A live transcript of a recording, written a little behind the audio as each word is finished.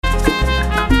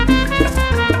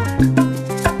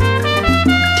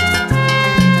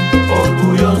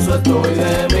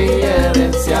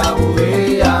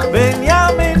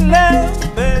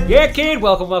Wicked!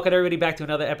 Welcome everybody back to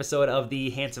another episode of the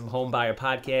Handsome Homebuyer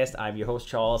Podcast. I'm your host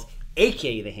Charles,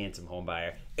 aka the Handsome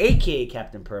Homebuyer, aka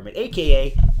Captain Permit,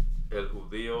 aka El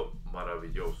Judío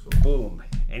Maravilloso. Boom.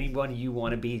 Anyone you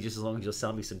want to be, just as long as you'll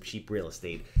sell me some cheap real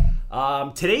estate.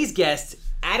 Today's guest,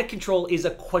 out of control, is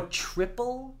a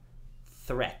quadruple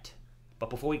threat. But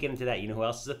before we get into that, you know who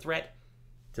else is a threat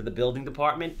to the building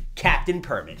department? Captain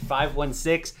Permit.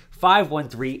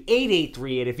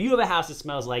 516-513-8838. If you have a house that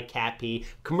smells like cat pee,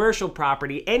 commercial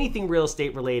property, anything real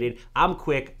estate related, I'm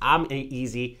quick, I'm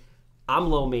easy, I'm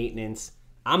low maintenance,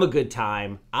 I'm a good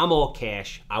time, I'm all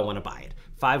cash, I want to buy it.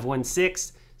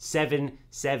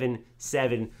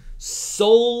 516-777.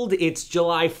 Sold. It's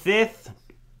July 5th.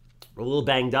 We're a little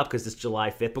banged up because it's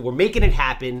July 5th, but we're making it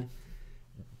happen.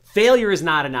 Failure is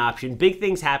not an option. Big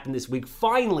things happen this week.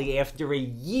 Finally, after a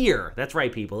year, that's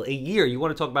right, people, a year, you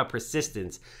want to talk about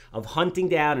persistence of hunting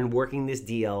down and working this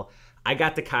deal. I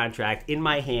got the contract in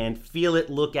my hand. Feel it,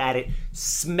 look at it,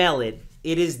 smell it.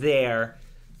 It is there.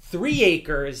 3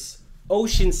 acres,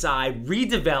 oceanside,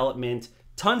 redevelopment,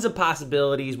 tons of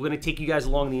possibilities. We're going to take you guys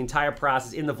along the entire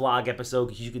process in the vlog episode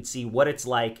because you can see what it's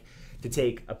like to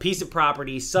take a piece of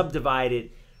property, subdivide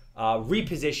it,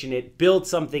 reposition it, build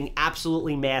something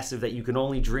absolutely massive that you can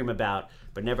only dream about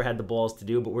but never had the balls to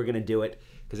do. But we're going to do it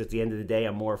because at the end of the day,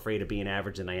 I'm more afraid of being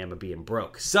average than I am of being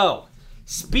broke. So,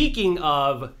 speaking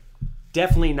of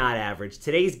definitely not average,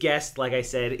 today's guest, like I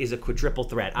said, is a quadruple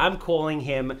threat. I'm calling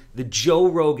him the Joe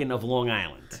Rogan of Long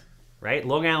Island, right?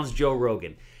 Long Island's Joe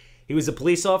Rogan. He was a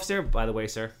police officer. By the way,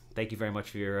 sir, thank you very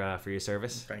much for your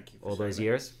service. Thank you for all those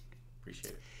years.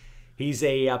 Appreciate it. He's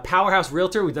a powerhouse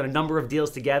realtor. We've done a number of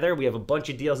deals together. We have a bunch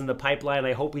of deals in the pipeline.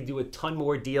 I hope we do a ton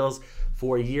more deals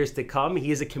for years to come. He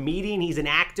is a comedian. He's an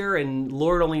actor, and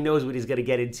Lord only knows what he's going to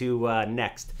get into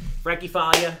next. Frankie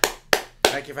Falia.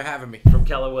 Thank you for having me. From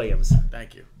Keller Williams.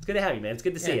 Thank you. It's good to have you, man. It's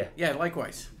good to see you. Yeah,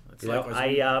 likewise. So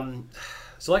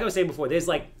like I was saying before, there's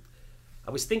I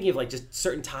was thinking of just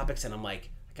certain topics, and I'm like,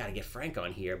 I got to get Frank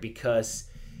on here because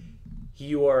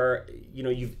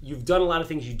you've done a lot of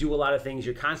things, you do a lot of things,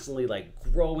 you're constantly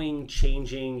growing,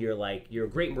 changing, you're a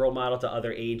great role model to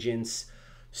other agents.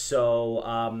 So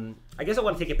I guess I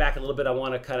want to take it back a little bit. I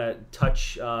want to kind of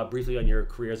touch briefly on your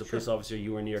career as a police officer.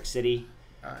 You were in New York City.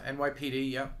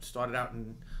 NYPD, yeah. Started out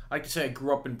in, I like to say I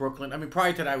grew up in Brooklyn. I mean,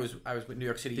 prior to that, I was with New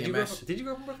York City EMS. Did you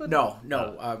grow up in Brooklyn? No.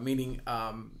 Meaning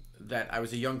that I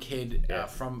was a young kid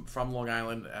from Long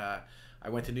Island. I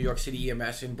went to New York City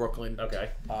EMS in Brooklyn. Okay.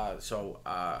 It's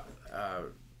a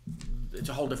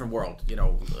whole different world.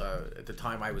 At the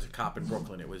time I was a cop in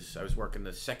Brooklyn. I was working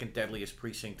the second deadliest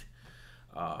precinct.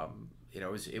 It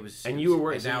was. And you were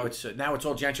working. Now it's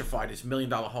all gentrified. It's $1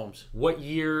 million homes. What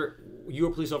year? You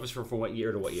were a police officer from what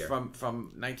year to what year? From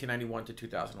 1991 to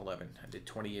 2011. I did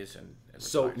 20 years and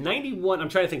so retired. 91. I'm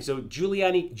trying to think. So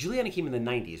Giuliani came in the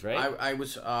 90s, right? I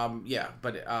was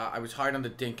but I was hired under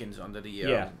Dinkins under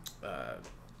the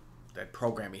that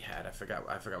program he had. I forgot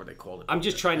what they called it. I'm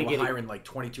just trying to get hiring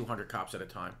 2,200 cops at a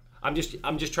time. I'm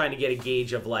just trying to get a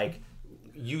gauge of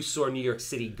you saw New York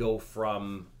City go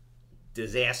from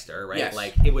disaster, right? Yes.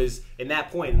 It was in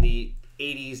that point in the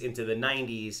 80s into the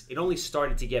 90s. It only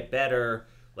started to get better.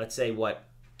 Let's say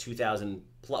 2000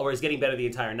 plus, or it's getting better the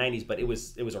entire 90s, but it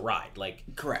was a ride.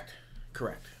 Correct.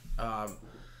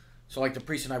 So the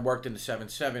precinct I worked in, the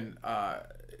 7-7,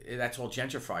 that's all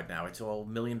gentrified now. It's all $1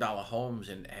 million homes,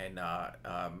 and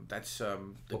that's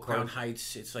the Crown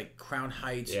Heights. It's Crown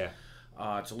Heights. Yeah.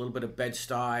 It's a little bit of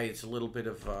Bed-Stuy. It's a little bit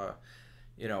of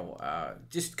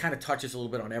just kind of touches a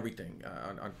little bit on everything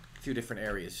on a few different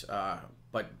areas.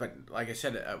 But like I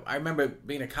said, I remember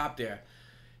being a cop there,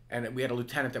 and we had a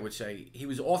lieutenant that would say he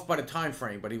was off by the time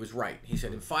frame, but he was right. He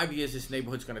said, in 5 years, this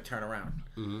neighborhood's going to turn around.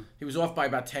 Mm-hmm. He was off by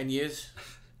about 10 years.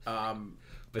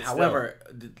 But however,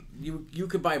 you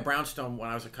could buy a brownstone when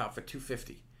I was a cop for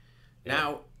 $250. Yeah.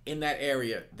 Now in that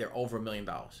area, they're over $1 million.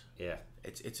 Yeah,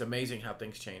 it's amazing how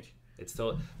things change. It's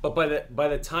still, but by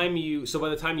the time you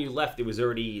left, it was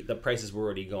already, the prices were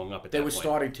already going up at that point. They were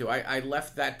starting to. I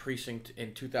left that precinct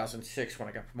in 2006 when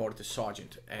I got promoted to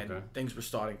sergeant, and things were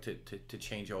starting to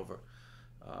change over.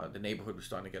 The neighborhood was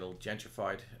starting to get a little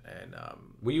gentrified. And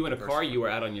were you in a car? You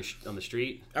were out on the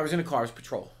street? I was in a car. I was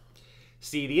patrol.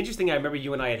 See, the interesting thing, I remember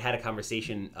you and I had a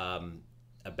conversation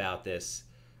about this.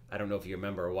 I don't know if you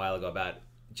remember a while ago about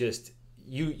just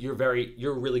you're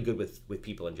really good with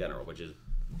people in general, which is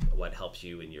what helps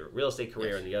you in your real estate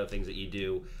career and the other things that you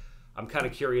do. I'm kind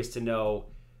of curious to know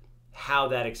how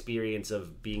that experience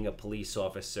of being a police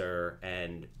officer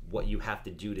and what you have to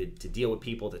do to deal with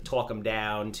people, to talk them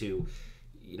down, to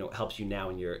helps you now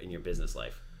in your business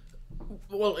life.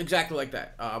 Well, exactly like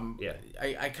that. Yeah.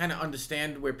 I kind of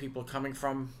understand where people are coming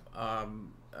from. I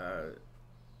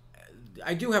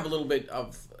do have a little bit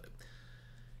of.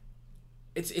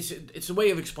 It's a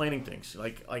way of explaining things.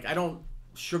 Like I don't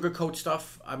sugarcoat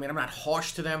stuff. I mean, I'm not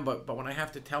harsh to them, but when I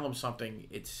have to tell them something,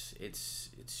 it's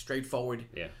straightforward.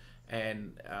 Yeah.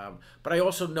 And but I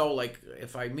also know, like,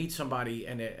 if I meet somebody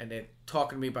and they're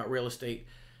talking to me about real estate,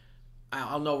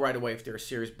 I'll know right away if they're a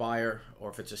serious buyer or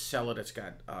if it's a seller that's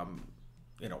got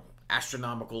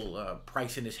astronomical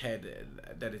price in his head,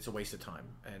 that it's a waste of time.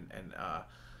 And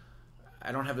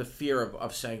I don't have the fear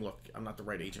of saying, look, I'm not the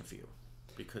right agent for you,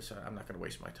 because I'm not going to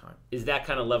waste my time. Is that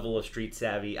kind of level of street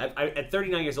savvy? I at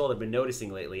 39 years old, I've been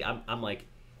noticing lately. I'm like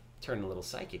turning a little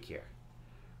psychic here.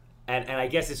 And I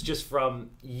guess it's just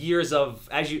from years of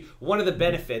one of the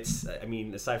benefits. I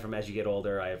mean, aside from as you get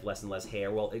older, I have less and less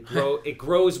hair. Well, it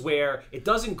grows where it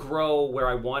doesn't grow where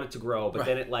I want it to grow, but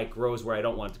then it like grows where I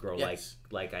don't want it to grow. Yes.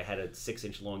 Like I had a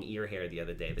 6-inch long ear hair the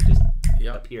other day that just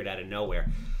appeared out of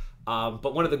nowhere.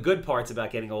 But one of the good parts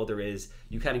about getting older is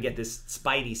you kind of get this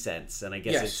spidey sense, and I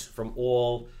guess it's from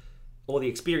all the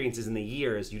experiences in the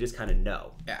years. You just kind of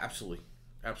know. Yeah, absolutely.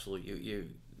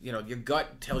 You know, your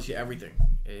gut tells you everything.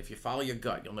 If you follow your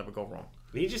gut, you'll never go wrong.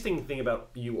 The interesting thing about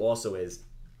you also is,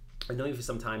 I know you for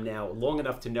some time now, long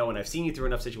enough to know, and I've seen you through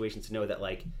enough situations to know that,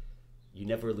 like, you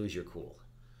never lose your cool.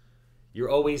 You're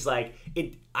always like,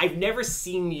 I've never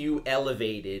seen you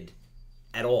elevated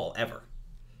at all, ever.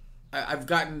 I've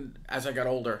gotten, as I got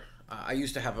older, I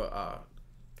used to have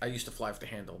I used to fly off the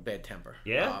handle, bad temper.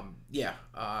 Yeah?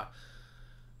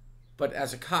 But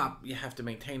as a cop, you have to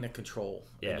maintain that control,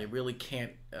 and you really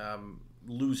can't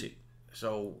lose it.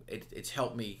 So it's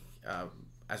helped me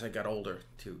as I got older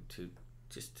to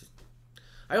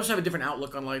I also have a different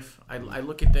outlook on life. I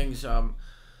look at things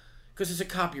because as a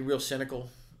cop, you're real cynical,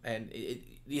 and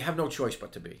you have no choice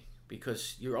but to be,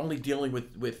 because you're only dealing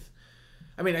with.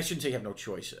 I mean, I shouldn't say you have no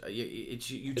choice. You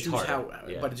choose hard, how,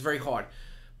 but it's very hard.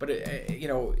 But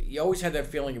you always had that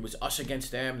feeling it was us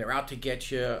against them. They're out to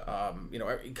get you.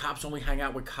 Cops only hang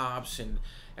out with cops, and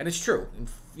it's true. And,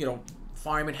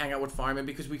 firemen hang out with firemen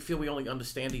because we feel we only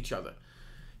understand each other,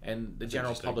 and the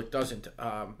general public doesn't.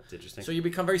 That's interesting. So you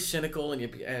become very cynical,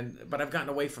 but I've gotten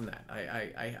away from that.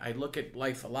 I look at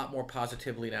life a lot more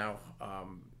positively now.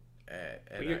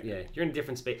 You're in a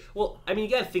different space. Well, I mean,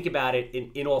 you got to think about it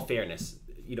in all fairness.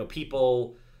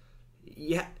 People.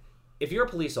 Yeah, if you're a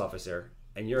police officer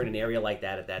and you're in an area like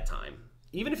that at that time,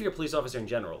 even if you're a police officer in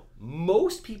general,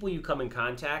 most people you come in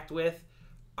contact with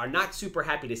are not super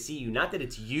happy to see you. Not that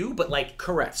it's you, but like,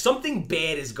 correct, something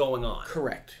bad is going on.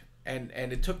 Correct. And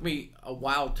it took me a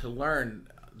while to learn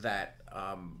that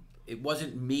it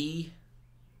wasn't me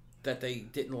that they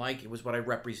didn't like. It was what I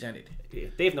represented. Yeah,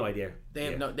 they have no idea. They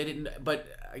didn't. But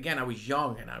again, I was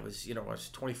young, and I was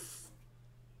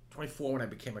 24 when I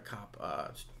became a cop.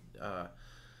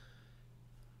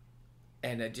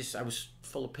 And I was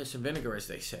full of piss and vinegar, as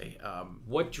they say.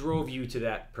 What drove you to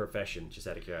that profession, just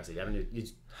out of curiosity? I don't know,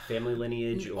 family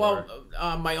lineage? Or... Well,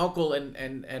 my uncle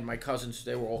and my cousins,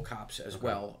 they were all cops as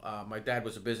well. My dad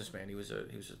was a businessman. He was a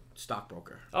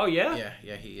stockbroker. Oh, yeah?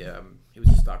 Yeah, he was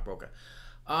a stockbroker.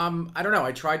 I don't know.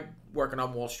 I tried working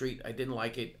on Wall Street. I didn't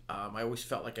like it. I always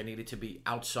felt like I needed to be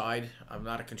outside. I'm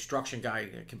not a construction guy.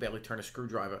 I can barely turn a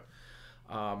screwdriver.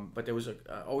 But there was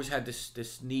always had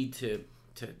this need to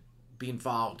be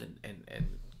involved and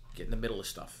get in the middle of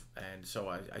stuff. And so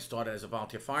I started as a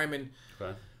volunteer fireman.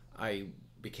 Okay. I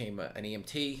became an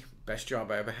EMT. Best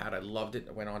job I ever had. I loved it.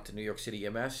 I went on to New York City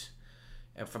EMS.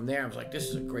 And from there, I was like, this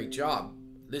is a great job.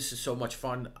 This is so much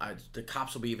fun. The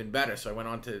cops will be even better. So I went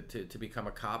on to become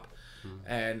a cop.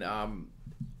 And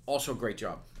also a great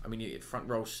job. I mean, front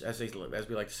row, as we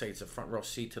like to say, it's a front row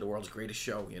seat to the world's greatest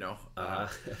show,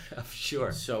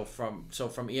 Sure. So from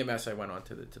EMS, I went on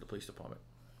to the police department.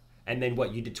 And then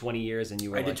what, you did 20 years and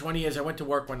you were I did 20 years. I went to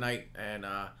work one night, and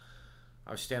I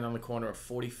was standing on the corner of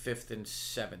 45th and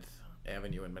 7th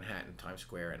Avenue in Manhattan, Times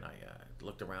Square, and I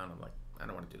looked around. I'm like, I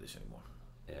don't want to do this anymore.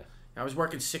 Yeah. I was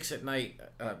working 7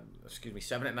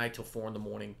 at night till 4 in the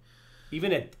morning.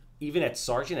 Even at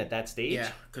sergeant at that stage? Yeah,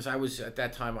 because I was, at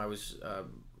that time, it was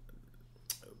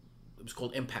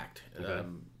called Impact. Okay.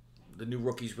 The new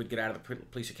rookies would get out of the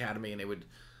police academy, and they would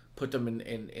put them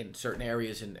in certain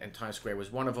areas, and Times Square was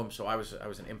one of them. So I was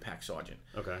an Impact sergeant.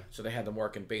 Okay. So they had them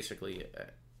working basically.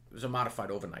 It was a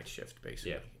modified overnight shift,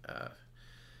 basically. Yeah.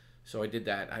 So I did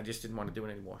that. I just didn't want to do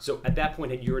it anymore. So at that point,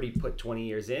 had you already put 20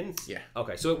 years in? Yeah.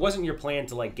 Okay. So it wasn't your plan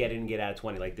to like get in and get out of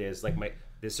 20. Like there's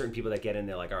certain people that get in.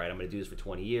 They're like, all right, I'm going to do this for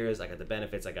 20 years. I got the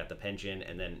benefits. I got the pension,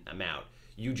 and then I'm out.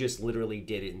 You just literally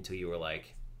did it until you were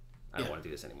like I don't want to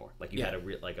do this anymore. Like you had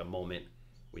a moment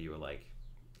where you were like,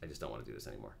 I just don't want to do this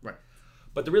anymore. Right.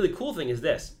 But the really cool thing is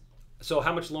this. So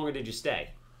how much longer did you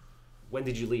stay? When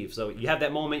did you leave? So you have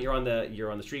that moment. You're on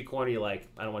the street corner. You're like,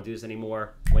 I don't want to do this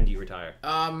anymore. When do you retire?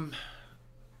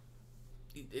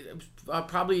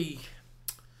 Probably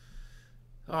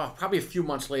a few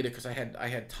months later, because I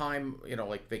had time,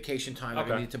 like vacation time that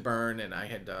I needed to burn, and I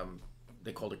had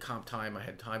they called it comp time. I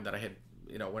had time that I had,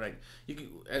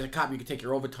 as a cop you could take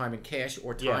your overtime in cash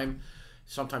or time. Yeah.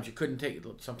 Sometimes you couldn't take it.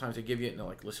 Sometimes they give you,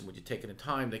 like, listen, would you take it in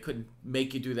time? They couldn't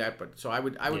make you do that, but so I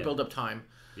would build up time.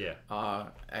 Yeah.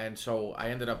 And so I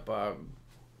ended up I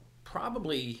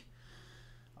probably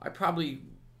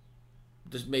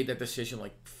just made that decision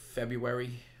like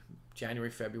January,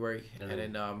 February, and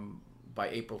then by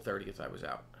April 30th I was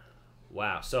out.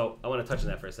 Wow. So I want to touch on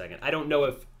that for a second. I don't know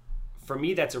if, for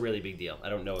me, that's a really big deal. I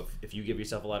don't know if you give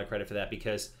yourself a lot of credit for that,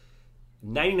 because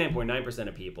 99.9%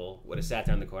 of people would have sat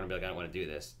there in the corner and be like, I don't want to do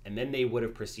this. And then they would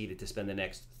have proceeded to spend the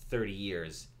next 30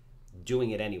 years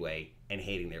doing it anyway and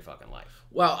hating their fucking life.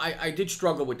 Well, I did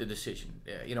struggle with the decision.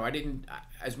 I didn't,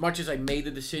 as much as I made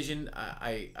the decision,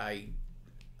 I'm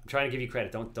trying to give you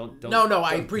credit. Don't. No,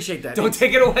 I appreciate that. Don't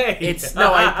take it away.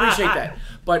 I appreciate that.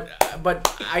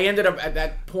 But I ended up at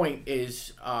that point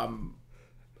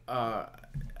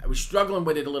I was struggling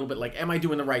with it a little bit. Like, am I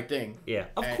doing the right thing? Yeah,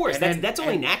 of course. That's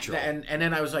only natural. And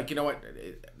then I was like, you know what?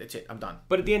 That's it. I'm done.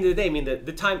 But at the end of the day, I mean,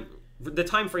 the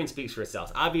time frame speaks for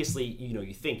itself. Obviously,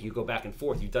 you think you go back and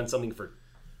forth. You've done something for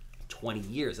 20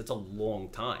 years. That's a long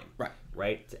time.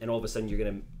 Right? And all of a sudden, you're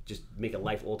going to just make a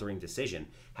life-altering decision.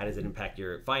 How does it impact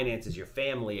your finances, your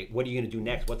family? What are you going to do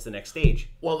next? What's the next stage?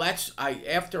 Well,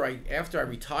 after I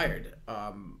retired.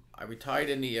 I retired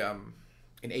in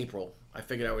April. I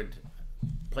figured I would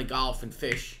play golf and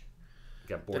fish.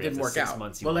 Got bored. That didn't work out.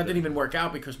 Well, that didn't even work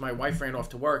out because my wife ran off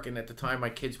to work, and at the time my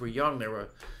kids were young. They were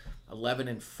 11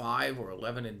 and 5 or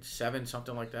 11 and 7,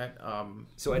 something like that.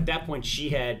 So at that point, she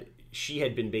had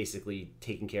been basically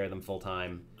taking care of them full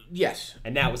time. Yes.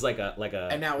 And that was like a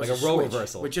role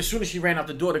reversal. Which as soon as she ran out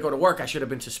the door to go to work, I should have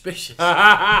been suspicious. So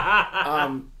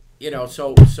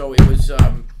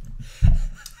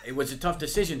it was a tough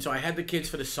decision. So I had the kids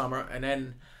for the summer, and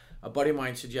then a buddy of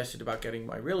mine suggested about getting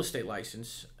my real estate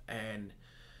license, and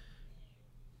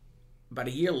about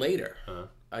a year later,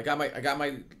 I got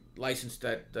my license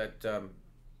that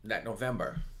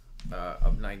November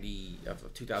of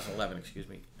 2011, excuse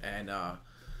me, and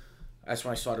that's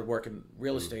when I started working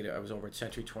real estate. I was over at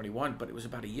Century 21, but it was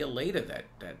about a year later that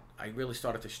I really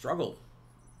started to struggle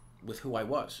with who I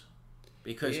was,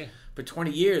 because for 20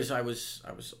 years I was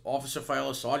officer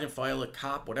filer, sergeant filer,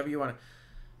 cop, whatever you want to,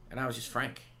 and I was just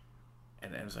Frank.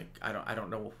 And I was like, I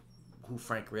don't know who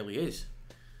Frank really is.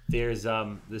 There's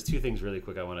two things really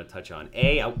quick I want to touch on.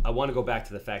 I want to go back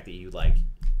to the fact that you,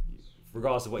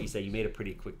 regardless of what you say, you made a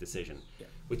pretty quick decision,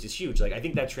 which is huge. Like, I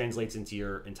think that translates into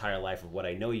your entire life of what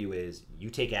I know you is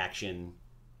you take action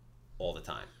all the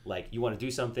time. Like, you want to do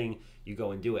something, you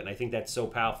go and do it. And I think that's so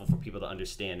powerful for people to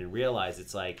understand and realize.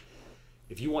 It's like,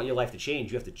 if you want your life to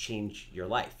change, you have to change your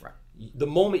life. Right. The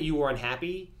moment you were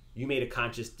unhappy, you made a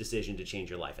conscious decision to change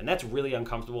your life, and that's really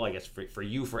uncomfortable, I guess, for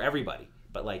you, for everybody.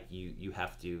 But like you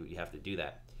have to do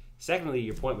that. Secondly,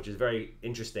 your point, which is very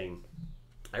interesting,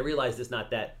 I realized this not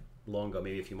that long ago,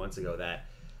 maybe a few months ago, that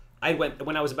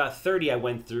when I was about 30, I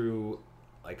went through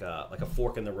like a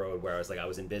fork in the road where I was like, I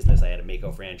was in business, I had a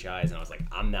Mako franchise, and I was like,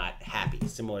 I'm not happy.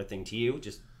 Similar thing to you,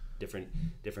 just different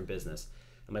business.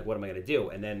 I'm like, what am I going to do?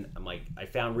 And then I'm like, I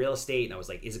found real estate, and I was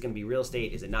like, is it going to be real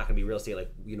estate? Is it not going to be real estate?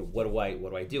 Like, what do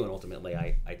I do? And ultimately,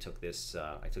 I took this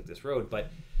road.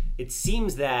 But it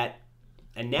seems that,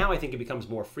 and now I think it becomes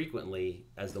more frequently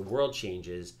as the world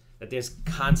changes, that there's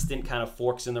constant kind of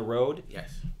forks in the road.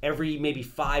 Yes. Every maybe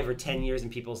 5 or 10 years in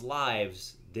people's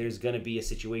lives, there's going to be a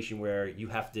situation where you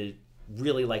have to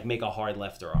really like make a hard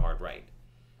left or a hard right,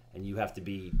 and you have to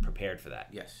be prepared for that.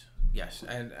 Yes,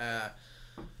 and.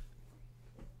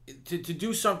 To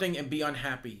do something and be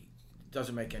unhappy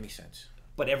doesn't make any sense.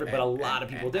 But a lot of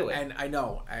people do it. And I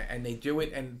know, and they do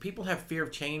it, and people have fear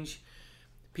of change.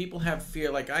 People have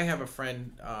fear. Like, I have a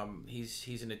friend,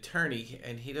 he's an attorney,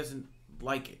 and he doesn't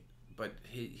like it, but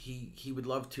he would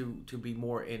love to be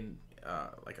more in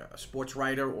like a sports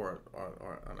writer or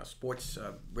on a sports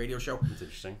radio show. That's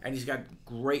interesting. And he's got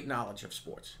great knowledge of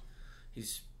sports.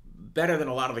 He's better than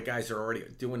a lot of the guys that are already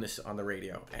doing this on the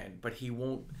radio, but he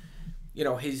won't.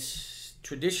 His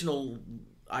traditional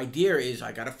idea is,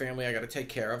 I got a family I got to take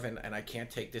care of, and I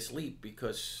can't take this leap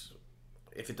because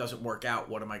if it doesn't work out,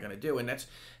 what am I going to do? And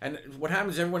what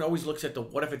happens is everyone always looks at the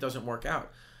what if it doesn't work out.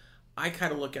 I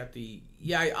kind of look at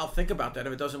I'll think about that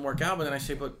if it doesn't work out, but then I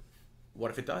say, but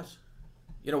what if it does?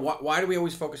 You know, why do we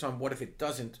always focus on what if it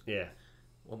doesn't? Yeah.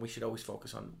 When we should always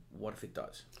focus on what if it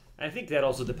does. I think that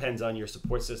also depends on your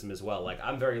support system as well. Like,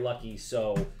 I'm very lucky,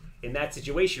 so in that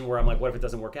situation where I'm like, what if it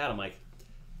doesn't work out? I'm like,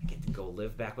 I get to go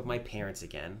live back with my parents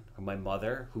again, or my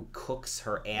mother, who cooks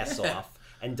her ass off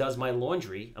and does my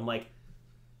laundry. I'm like,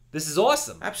 this is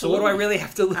awesome. Absolutely. So what do I really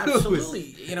have to lose?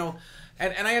 Absolutely. You know,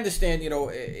 and I understand, you know,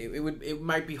 it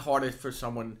might be harder for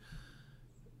someone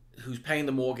who's paying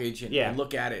the mortgage and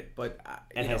look at it, but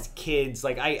and has kids.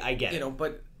 Like, I get it. You know,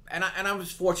 but and I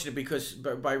was fortunate because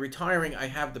by retiring I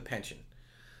have the pension,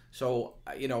 so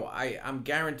you know I'm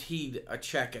guaranteed a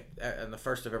check on the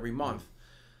first of every month.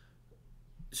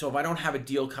 So if I don't have a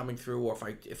deal coming through, or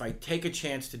if I take a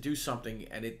chance to do something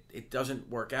and it doesn't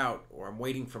work out, or I'm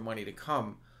waiting for money to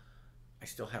come, I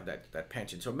still have that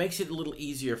pension. So it makes it a little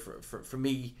easier for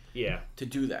me to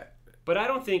do that. But I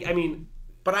don't think, I mean...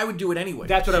 But I would do it anyway.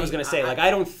 That's what I was going to say. Like,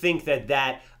 I don't think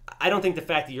I don't think the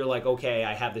fact that you're like, okay,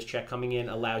 I have this check coming in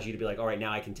allows you to be like, all right,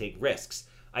 now I can take risks.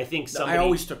 I think somebody... I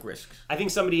always took risks. I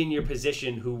think somebody in your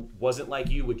position who wasn't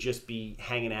like you would just be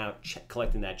hanging out,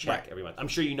 collecting that check every month. I'm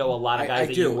sure you know a lot of guys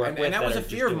that you work with. And that was a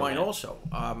fear of mine also.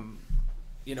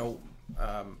 You know,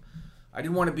 I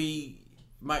didn't want to be...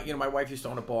 My wife used to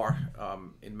own a bar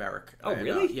in Merrick. Oh,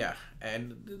 really? Yeah.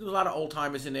 And there was a lot of old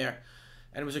timers in there.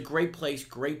 And it was a great place,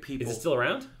 great people. Is it still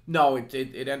around? No, it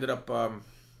ended up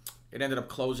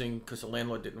closing because the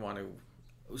landlord didn't want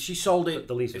to. She sold it.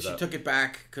 The lease was up. She took it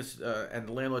back and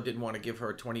the landlord didn't want to give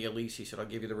her a 20-year lease. He said, "I'll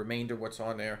give you the remainder of what's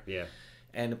on there." Yeah.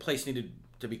 And the place needed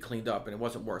to be cleaned up, and it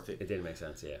wasn't worth it. It didn't make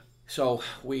sense. Yeah. So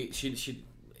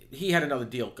he had another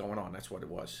deal going on. That's what it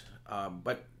was.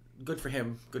 But good for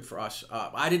him. Good for us.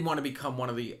 I didn't want to become one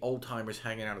of the old timers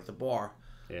hanging out at the bar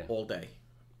all day.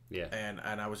 Yeah. And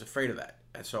I was afraid of that.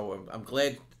 And so I'm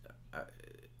glad.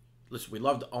 Listen, we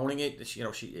loved owning it. You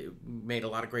know, she made a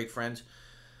lot of great friends,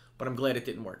 but I'm glad it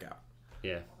didn't work out.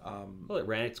 Yeah. Well, it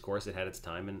ran its course. It had its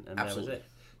time, and that was it.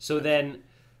 So then,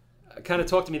 kind of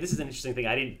talk to me. This is an interesting thing.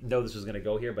 I didn't know this was going to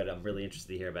go here, but I'm really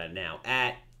interested to hear about it now.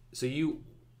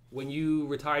 When you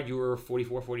retired, you were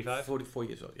 44, 45? 44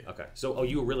 years old, yeah. Okay. So,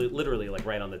 you were really, literally, like,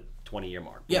 right on the 20-year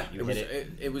mark. Yeah,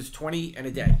 it was 20 and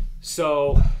a day.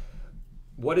 So,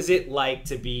 what is it like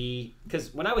to be...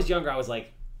 Because when I was younger, I was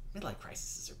like, midlife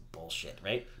crises are bullshit,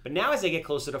 right? But now as I get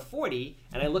closer to 40,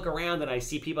 and I look around and I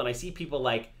see people,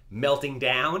 like, melting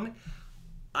down,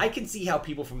 I can see how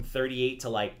people from 38 to,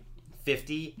 like,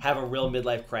 50 have a real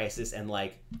midlife crisis and,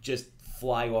 like, just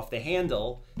fly off the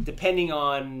handle, depending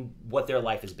on what their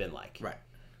life has been like.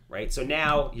 Right? So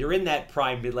now you're in that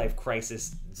prime midlife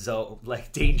crisis zone,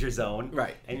 like, danger zone.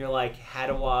 Right. And you're like, how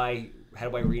do I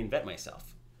reinvent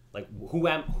myself? Like,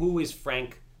 who is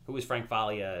Frank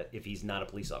Foglia if he's not a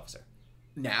police officer?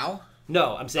 Now?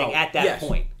 No, I'm saying at that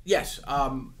point. Yes.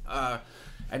 And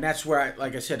that's where,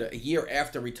 like I said, a year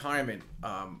after retirement,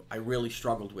 I really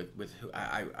struggled with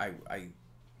I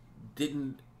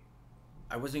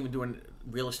wasn't even doing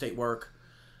real estate work.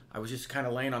 I was just kind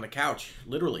of laying on the couch,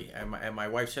 literally. And my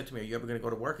wife said to me, "Are you ever going to go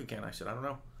to work again?" I said, "I don't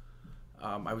know."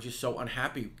 I was just so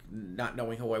unhappy not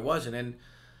knowing who I was. And then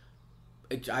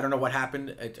I don't know what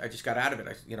happened. I just got out of it.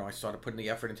 I started putting the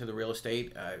effort into the real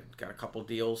estate. Got a couple of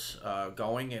deals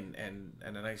going, and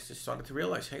then I just started to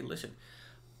realize, hey, listen,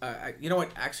 you know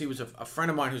what? Actually, it was a friend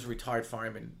of mine who's a retired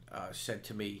fireman said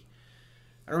to me,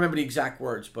 I don't remember the exact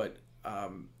words, but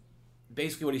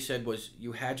basically what he said was,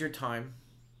 you had your time,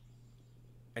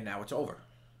 and now it's over.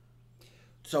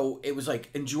 So it was like,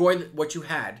 enjoy what you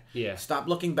had. Yeah. Stop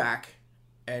looking back.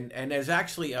 And there's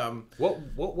actually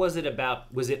what was it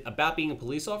about? Was it about being a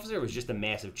police officer, or was it just a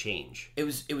massive change? It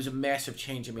was a massive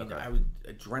change. I mean, Okay. I was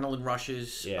adrenaline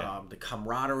rushes, Yeah. The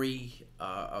camaraderie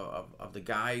of the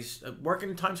guys working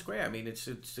in Times Square. I mean, it's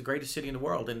the greatest city in the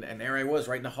world, and there I was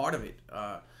right in the heart of it.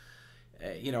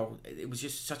 It was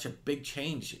just such a big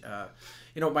change.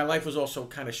 My life was also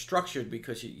kind of structured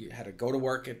because you had to go to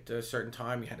work at a certain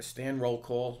time. You had to stand roll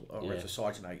call. Or as a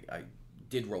sergeant, I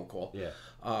did roll call.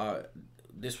 Yeah.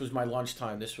 This was my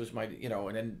lunchtime. This was my,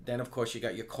 and then of course you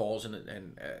got your calls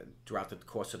and throughout the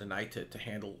course of the night to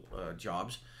handle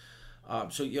jobs.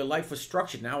 So your life was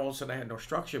structured. Now all of a sudden I had no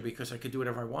structure because I could do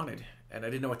whatever I wanted and I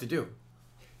didn't know what to do.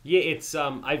 Yeah, it's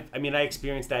I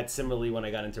experienced that similarly when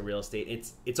I got into real estate.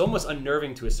 It's almost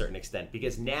unnerving to a certain extent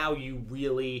because now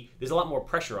there's a lot more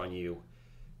pressure on you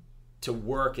to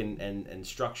work and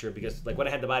structure, because like when I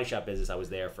had the body shop business, I was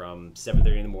there from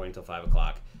 7:30 in the morning till 5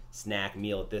 o'clock. Snack,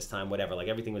 meal at this time, whatever. Like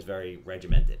everything was very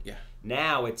regimented. Yeah.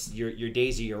 Now it's your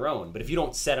days are your own, but if you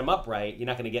don't set them up right, you're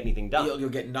not going to get anything done. You'll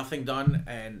get nothing done,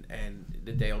 and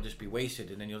the day will just be wasted,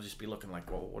 and then you'll just be looking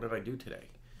like, well, what did I do today?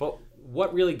 But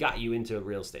what really got you into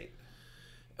real estate?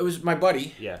 It was my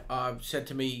buddy. Yeah. Said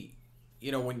to me,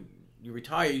 when you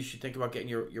retire, you should think about getting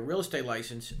your real estate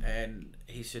license. And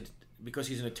he said, because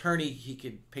he's an attorney, he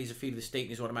pays a fee to the state and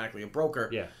he's automatically a broker.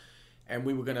 Yeah. And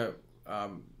we were going to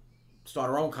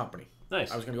start our own company.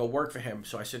 Nice. I was going to go work for him.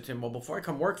 So I said to him, well, before I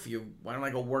come work for you, why don't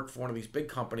I go work for one of these big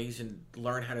companies and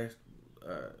learn how to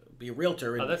be a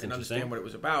realtor and understand what it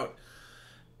was about.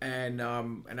 And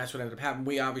that's what ended up happening.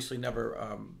 We obviously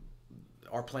never,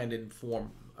 our plan didn't form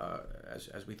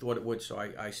as we thought it would. So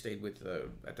I stayed with,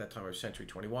 at that time, it was Century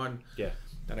 21. Yeah.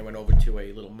 Then I went over to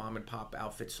a little mom and pop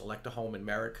outfit, Select a Home in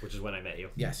Merrick. Which is when I met you.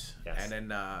 Yes. And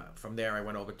then from there, I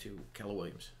went over to Keller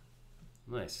Williams.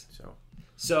 Nice.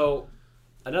 So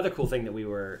another cool thing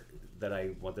that I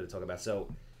wanted to talk about.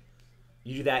 So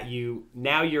you do that.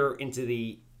 Now you're into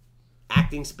the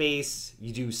acting space.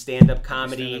 You do stand-up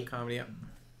comedy. Stand-up comedy, yeah.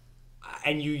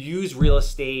 And you use real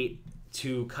estate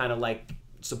to kind of like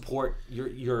support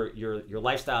your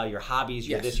lifestyle, your hobbies,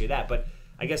 your this, your that. But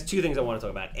I guess two things I want to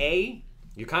talk about. A,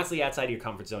 you're constantly outside of your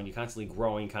comfort zone. You're constantly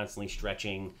growing, constantly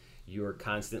stretching. You're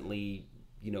constantly,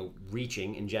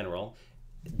 reaching in general.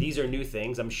 These are new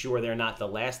things. I'm sure they're not the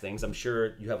last things. I'm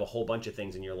sure you have a whole bunch of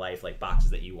things in your life, like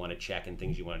boxes that you want to check and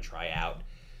things you want to try out,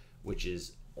 which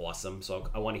is awesome. So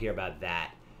I want to hear about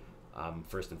that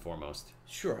first and foremost.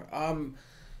 Sure.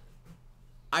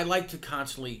 I like to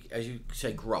constantly, as you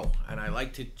say, grow, and I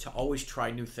like to always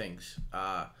try new things.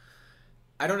 I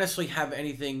don't necessarily have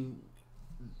anything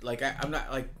like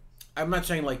I'm not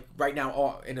saying like right now.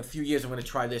 Oh, in a few years I'm going to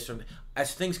try this. Or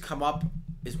as things come up,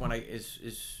 is when they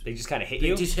just kind of hit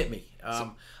you. They just hit me.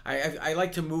 I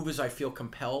like to move as I feel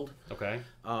compelled. Okay.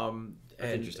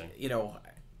 That's interesting.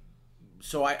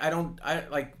 So I don't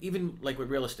like, even like with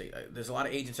real estate. There's a lot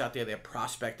of agents out there. They're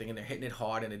prospecting and they're hitting it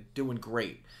hard and they're doing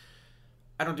great.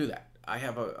 I don't do that. I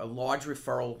have a large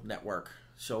referral network,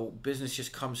 so business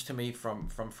just comes to me from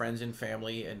friends and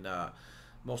family, and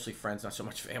mostly friends, not so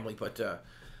much family. But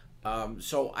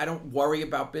so I don't worry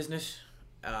about business.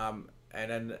 And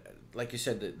then, like you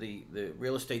said, the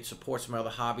real estate supports my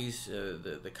other hobbies,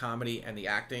 the comedy and the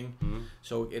acting. Mm-hmm.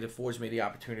 So it affords me the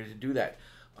opportunity to do that.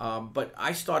 But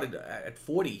I started at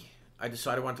 40. I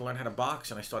decided I wanted to learn how to box,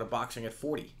 and I started boxing at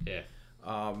 40. Yeah.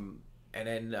 And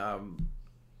then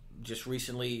just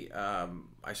recently,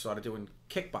 I started doing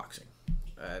kickboxing.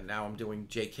 Now I'm doing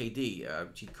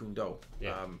JKD, Jeet Kune Do.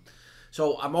 Yeah.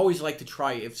 So I'm always like to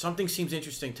try. If something seems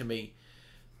interesting to me,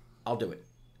 I'll do it.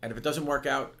 And if it doesn't work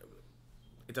out,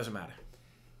 it doesn't matter.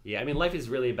 Yeah, I mean, life is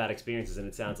really about experiences, and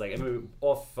it sounds like, I mean,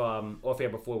 off air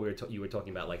before you were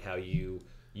talking about like how you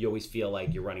always feel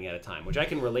like you're running out of time, which I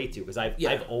can relate to because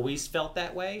I've always felt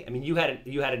that way. I mean, you had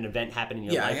an event happen in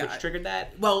your life which triggered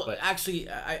that. Well, actually,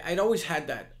 I'd always had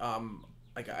that.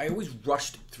 Like I always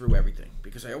rushed through everything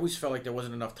because I always felt like there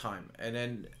wasn't enough time. And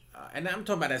then, and I'm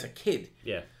talking about as a kid.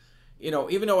 Yeah.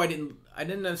 Even though I didn't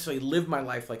necessarily live my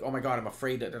life like, oh my God, I'm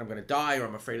afraid that I'm going to die, or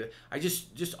I'm afraid that I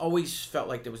just always felt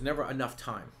like there was never enough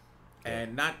time,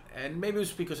 and maybe it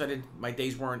was because my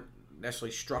days weren't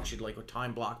necessarily structured like or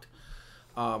time blocked.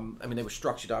 I mean, they were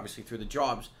structured obviously through the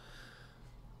jobs,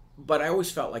 but I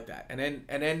always felt like that. And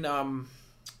then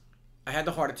I had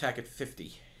the heart attack at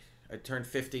 50. I turned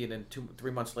 50, and then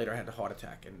 3 months later I had the heart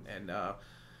attack, and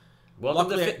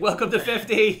welcome to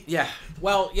 50. Yeah.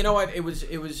 Well, you know what? It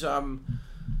was.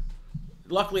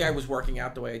 Luckily, I was working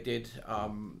out the way I did. I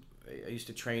used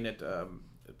to train at a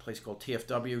place called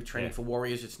TFW, Training for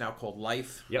Warriors. It's now called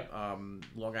Life. Yep.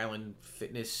 Long Island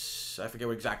Fitness. I forget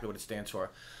exactly what it stands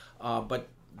for. But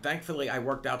thankfully, I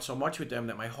worked out so much with them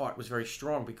that my heart was very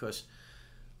strong because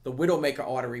the Widowmaker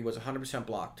artery was 100%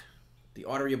 blocked. The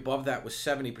artery above that was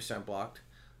 70% blocked.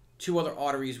 2 other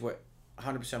arteries were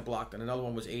 100% blocked, and another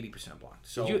one was 80% blocked.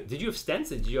 So did you have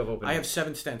stents? Or did you have open? I have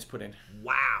 7 stents put in.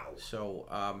 Wow. So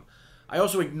I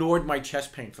also ignored my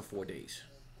chest pain for 4 days.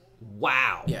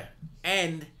 Wow. Yeah.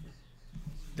 And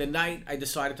the night I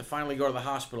decided to finally go to the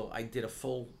hospital, I did a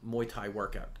full Muay Thai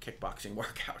workout, kickboxing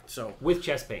workout. So with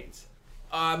chest pains.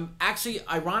 Actually,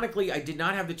 ironically, I did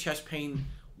not have the chest pain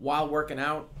while working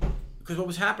out because what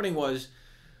was happening was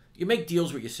you make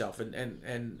deals with yourself,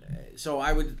 and so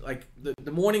I would like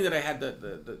the morning that I had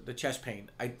the chest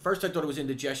pain. First I thought it was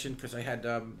indigestion because I had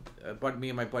me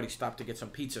and my buddy stopped to get some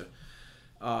pizza.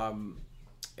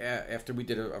 After we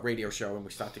did a radio show, and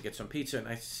we stopped to get some pizza, and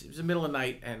it was the middle of the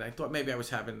night, and I thought maybe I was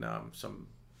having some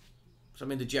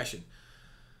indigestion,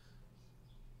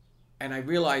 and I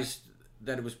realized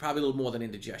that it was probably a little more than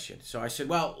indigestion. So I said,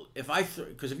 well,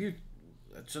 because if you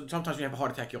sometimes when you have a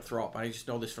heart attack, you'll throw up. I just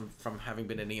know this from having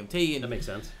been an EMT. And, That makes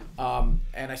sense. and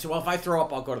I said, well, if I throw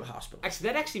up, I'll go to the hospital. Actually,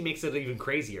 that actually makes it even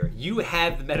crazier. You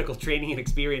have the medical training and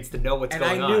experience to know what's going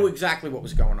on. And I knew exactly what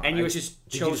was going on. And you I just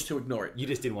chose to ignore it. You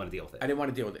just didn't want to deal with it. I didn't want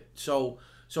to deal with it. So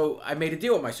I made a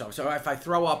deal with myself. So if I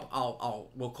throw up,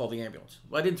 we'll call the ambulance.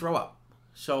 Well, I didn't throw up,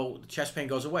 so the chest pain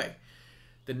goes away.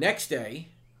 The next day,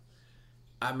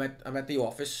 I'm at the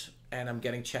office and I'm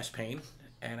getting chest pain,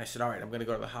 and I said, all right, I'm going to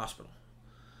go to the hospital.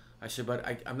 I said, but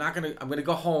I'm not going to. I'm going to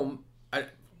go home.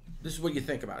 This is what you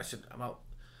think about. I said, I'm not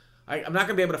going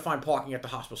to be able to find parking at the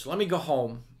hospital, so let me go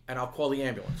home and I'll call the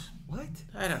ambulance. What?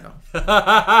 I don't know.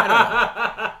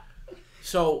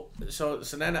 So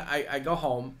then I go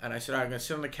home and I said, all right, I'm going to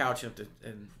sit on the couch,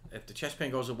 and if the chest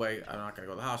pain goes away, I'm not going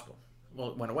to go to the hospital. Well,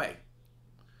 it went away.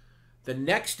 The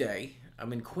next day,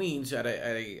 I'm in Queens at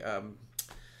a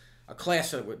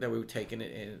class that we were taking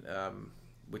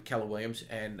with Keller Williams,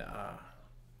 and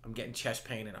I'm getting chest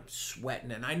pain and I'm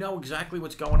sweating, and I know exactly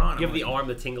what's going on. You have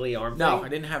the tingly arm No, thing? I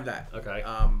didn't have that. Okay.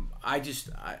 I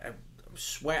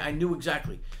sweat. I knew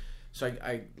exactly. So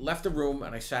I left the room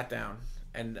and I sat down,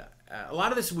 and a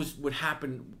lot of this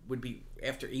would be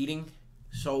after eating.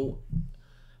 So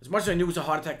as much as I knew it was a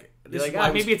heart attack, You're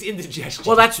like, maybe it's indigestion.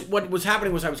 well, that's what was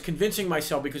happening. Was I was convincing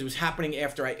myself because it was happening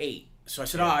after I ate. So I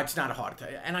said, "Oh, it's not a heart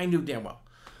attack," and I knew damn well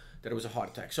that it was a heart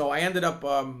attack. So I ended up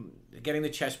getting the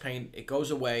chest pain. It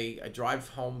goes away. I drive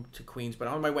home to Queens, but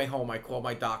on my way home, I called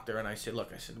my doctor and I said,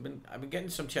 "Look, I've been getting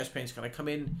some chest pains. Can I come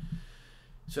in?"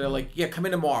 So they're like, "Yeah, come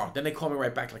in tomorrow." Then they call me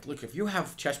right back, like, "Look, if you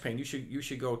have chest pain, you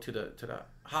should go to the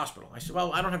hospital." I said,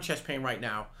 "Well, I don't have chest pain right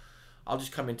now. I'll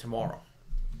just come in tomorrow."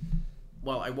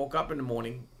 Well, I woke up in the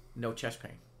morning, no chest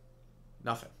pain,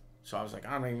 nothing. So I was like,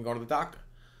 I don't even go to the doctor.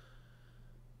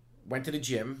 Went to the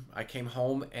gym. I came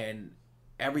home and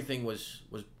everything was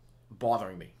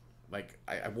bothering me. Like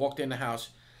I walked in the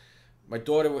house. My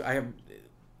daughter, I have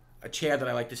a chair that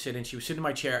I like to sit in. She was sitting in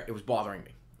my chair. It was bothering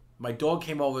me. My dog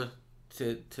came over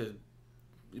to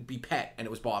be pet, and it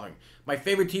was bothering me. My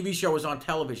favorite TV show was on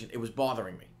television. It was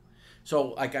bothering me. So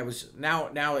like I was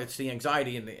now it's the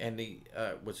anxiety and the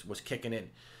was kicking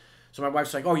in. So my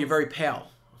wife's like, "Oh, you're very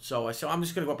pale." So I said, "I'm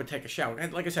just gonna go up and take a shower."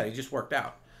 And like I said, it just worked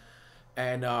out.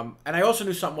 And I also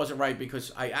knew something wasn't right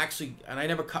because I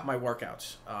never cut my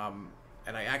workouts.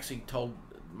 And I actually told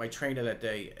my trainer that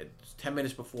day, 10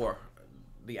 minutes before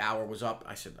the hour was up,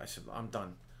 I said, "I'm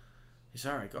done." He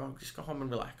said, "All right, just go home and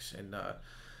relax." And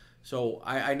so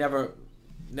I never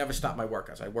stopped my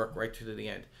workouts. I worked right to the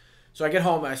end. So I get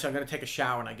home and I said, "I'm going to take a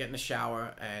shower," and I get in the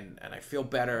shower and I feel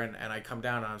better, and I come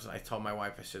down and I told my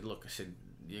wife, I said, "Look," I said,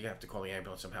 "you have to call the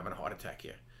ambulance. I'm having a heart attack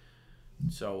here."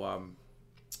 So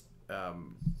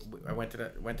I went to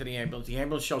the ambulance. The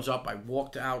ambulance shows up. I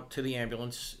walked out to the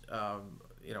ambulance,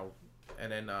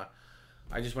 and then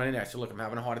I just went in there. I said, "Look, I'm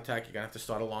having a heart attack. You're gonna have to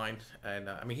start a line." And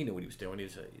I mean, he knew what he was doing.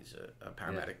 He's a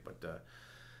paramedic, yeah.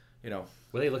 But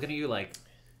were they looking at you like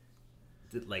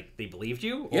they believed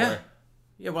you? Or? Yeah.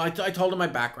 Yeah, well, I told him my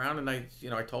background, and I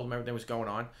told him everything was going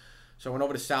on. So I went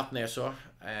over to South Nassau,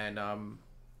 and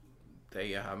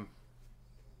they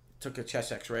took a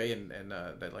chest X-ray, and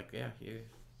they're like, "Yeah, you."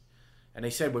 And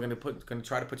they said, "We're going to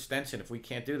try to put stents in. If we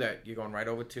can't do that, you're going right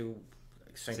over to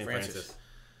St. Francis."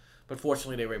 But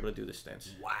fortunately, they were able to do the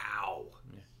stents. Wow,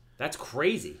 yeah. That's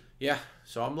crazy. Yeah,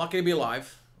 so I'm lucky to be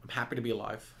alive. I'm happy to be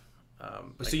alive.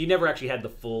 So you never actually had the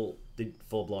full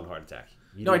blown heart attack?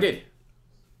 No, I did.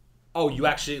 Oh, you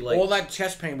actually all that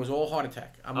chest pain was all heart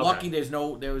attack. I'm lucky. There's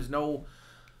no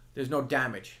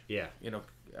damage. Yeah.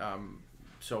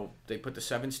 So they put the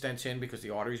 7 stents in because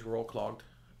the arteries were all clogged,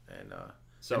 and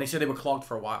they said they were clogged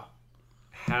for a while.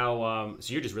 How?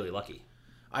 So you're just really lucky.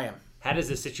 I am. How does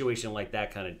a situation like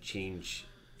that kind of change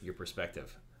your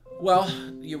perspective? Well,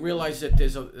 you realize that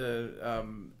there's a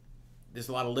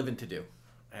lot of living to do,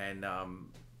 and I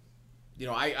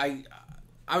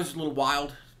was a little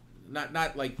wild.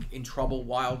 Not like in trouble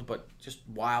wild, but just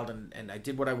wild, and I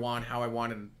did what I want, how I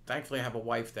want, and thankfully I have a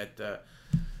wife that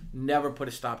never put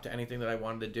a stop to anything that I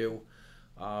wanted to do.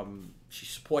 She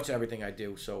supports everything I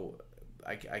do, so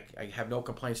I have no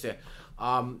complaints there.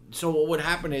 So what would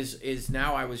happen is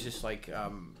now I was just like,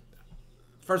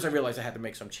 first I realized I had to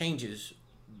make some changes,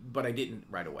 but I didn't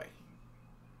right away.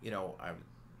 I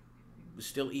was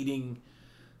still eating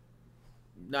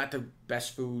not the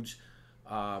best foods.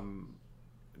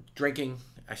 Drinking,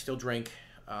 I still drink.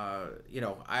 I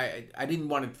didn't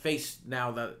want to face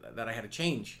now that I had to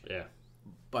change. Yeah.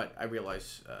 But I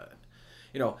realized,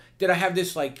 did I have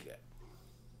this like?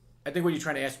 I think what you're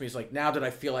trying to ask me is like, now did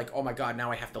I feel like, oh my God,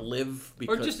 now I have to live?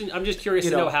 Because, I'm just curious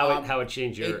to know how it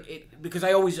changed your. Because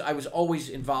I was always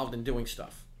involved in doing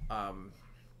stuff.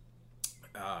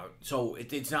 So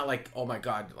it's not like, oh my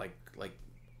God, like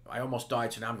I almost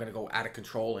died, so now I'm going to go out of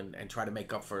control and try to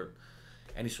make up for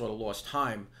any sort of lost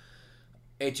time.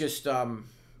 It just,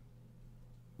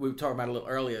 we were talking about it a little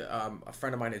earlier. A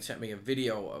friend of mine had sent me a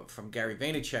video from Gary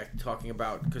Vaynerchuk talking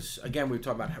about, because again, we were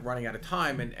talking about running out of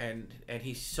time, and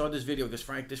he saw this video, goes,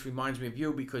 Frank, this reminds me of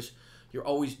you because you're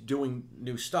always doing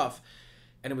new stuff.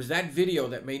 And it was that video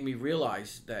that made me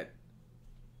realize that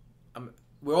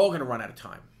we're all going to run out of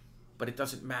time, but it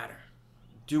doesn't matter.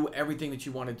 Do everything that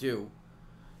you want to do.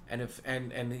 And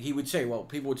and he would say, well,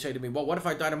 people would say to me, well, what if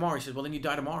I die tomorrow? He said, well, then you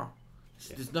die tomorrow.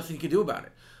 Yeah. There's nothing you can do about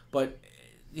it. But,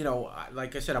 you know,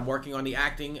 like I said, I'm working on the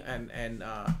acting, and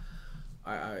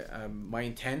my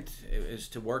intent is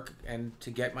to work and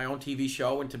to get my own TV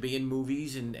show and to be in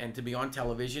movies and to be on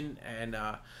television. And,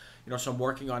 you know, so I'm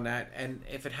working on that. And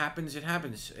if it happens, it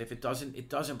happens. If it doesn't, it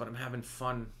doesn't. But I'm having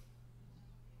fun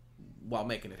while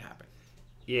making it happen.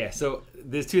 Yeah, so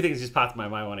there's two things just popped in my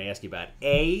mind I want to ask you about.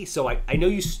 So I know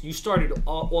you started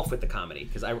off with the comedy,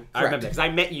 because I remember that, because I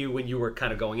met you when you were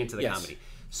kind of going into the comedy.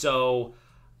 So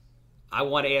I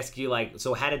want to ask you, like,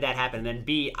 so how did that happen? And then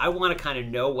B, I want to kind of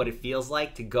know what it feels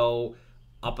like to go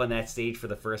up on that stage for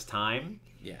the first time.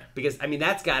 Yeah. Because, I mean,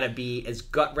 that's got to be as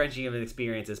gut-wrenching of an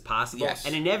experience as possible. Yes.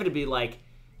 And inevitably, like,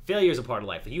 failure is a part of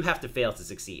life. You have to fail to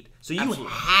succeed. So you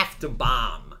Absolutely. have to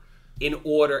bomb in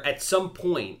order, at some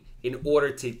point, in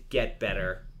order to get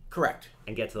better. Correct.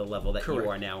 And get to the level that Correct. you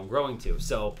are now and growing to.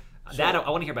 So that I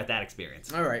want to hear about that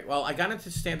experience. All right. Well, I got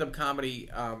into stand-up comedy.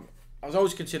 I was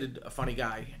always considered a funny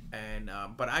guy,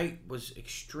 but I was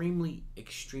extremely,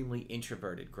 extremely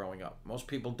introverted growing up. Most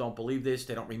people don't believe this.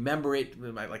 They don't remember it.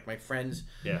 Like my friends.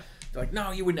 Yeah. They're like,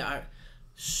 no, you wouldn't.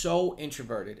 So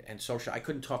introverted and so shy. I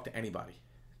couldn't talk to anybody.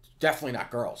 Definitely not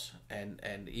girls.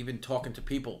 And even talking to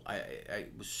people, I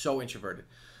was so introverted.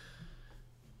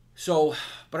 So,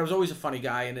 but I was always a funny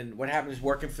guy, and then what happened is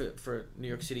working for New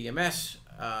York City MS,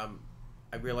 I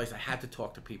realized I had to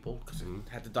talk to people because I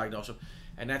had to diagnose them,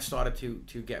 and that started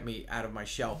to get me out of my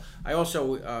shell. I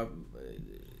also,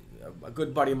 a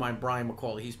good buddy of mine, Brian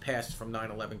McCauley, he's passed from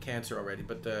 9/11 cancer already,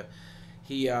 but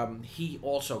he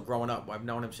also, growing up, I've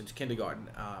known him since kindergarten,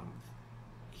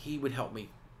 he would help me,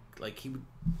 like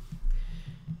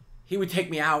he would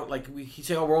take me out, like he'd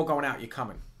say, oh, we're all going out, you're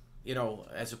coming. You know,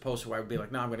 as opposed to where I would be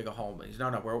like, no, I'm going to go home. He's,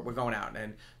 no, we're going out.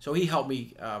 And so he helped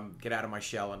me get out of my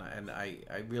shell, and I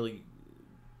really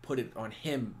put it on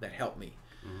him that helped me.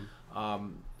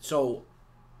 Mm-hmm. So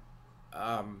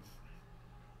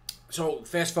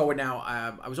fast forward now,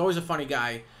 I was always a funny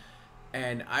guy,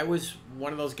 and I was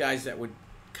one of those guys that would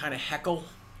kind of heckle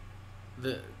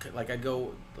like I'd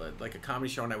go like a comedy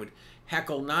show, and I would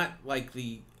heckle, not like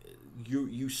the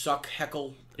you suck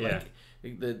heckle. Yeah.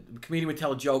 Like, the comedian would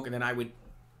tell a joke, and then I would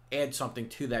add something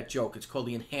to that joke. It's called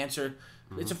the enhancer.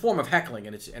 Mm-hmm. It's a form of heckling,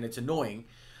 and it's annoying.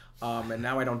 And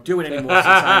now I don't do it anymore since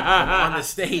I'm on the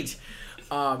stage.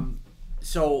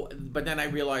 But then I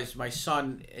realized my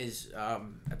son is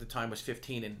at the time was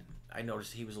 15, and I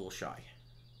noticed he was a little shy,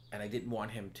 and I didn't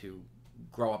want him to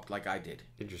grow up like I did.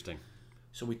 Interesting.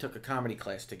 So we took a comedy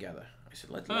class together. I said,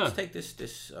 let's take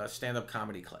this stand-up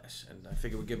comedy class, and I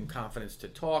figured we'd give him confidence to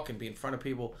talk and be in front of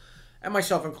people. And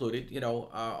myself included, you know,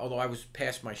 although I was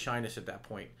past my shyness at that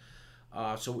point.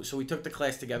 So we took the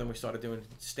class together, and we started doing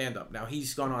stand-up. Now,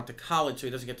 he's gone on to college, so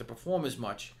he doesn't get to perform as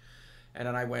much. And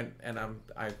then I went, and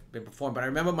I've been performing. But I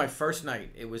remember my first night,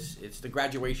 it's the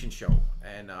graduation show.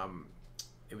 And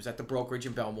it was at the Brokerage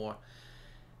in Belmore.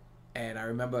 And I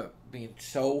remember being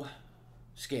so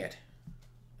scared.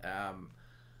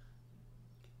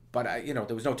 But,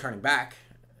 there was no turning back.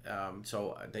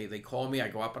 So they call me, I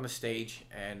go up on the stage,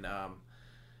 and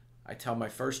I tell my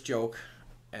first joke,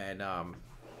 and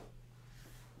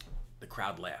the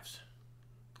crowd laughs.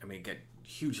 I mean, get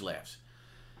huge laughs.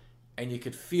 And you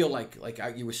could feel like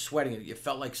you were sweating. You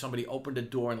felt like somebody opened a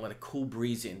door and let a cool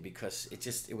breeze in, because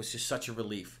it was just such a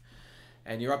relief.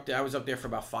 And you're up there. I was up there for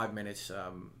about 5 minutes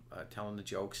telling the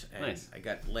jokes, and nice. I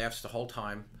got laughs the whole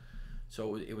time.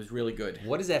 So it was really good.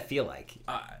 What does that feel like?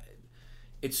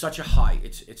 It's such a high.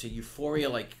 It's a euphoria.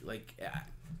 Like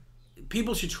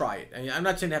people should try it. I mean, I'm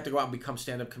not saying they have to go out and become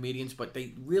stand-up comedians, but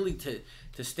they really to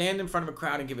stand in front of a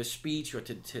crowd and give a speech, or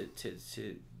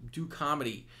to do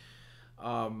comedy.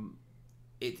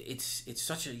 It's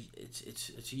such a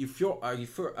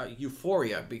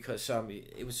euphoria, because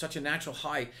it was such a natural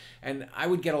high, and I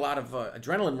would get a lot of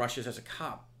adrenaline rushes as a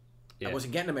cop. Yeah. I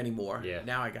wasn't getting them anymore. Yeah.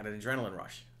 Now I got an adrenaline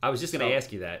rush. I was just going to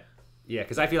ask you that. Yeah,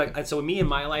 because I feel like, so me in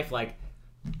my life, like,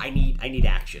 I need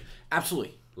action.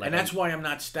 Absolutely. Like, and that's why I'm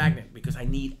not stagnant, because I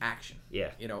need action. Yeah.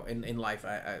 In life,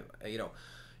 I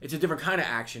it's a different kind of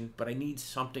action, but I need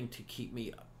something to keep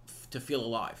me to feel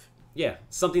alive. Yeah,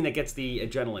 something that gets the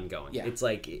adrenaline going. Yeah, it's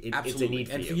like it's a need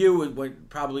for and you. for you,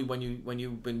 probably when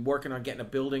you've been working on getting a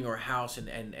building or a house, and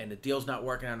the deal's not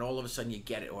working out, and all of a sudden you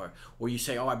get it, or you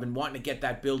say, oh, I've been wanting to get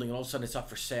that building, and all of a sudden it's up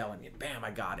for sale, and bam,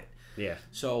 I got it. Yeah.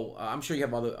 So I'm sure you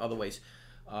have other ways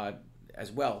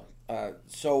as well.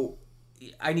 So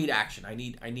I need action. I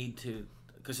need to,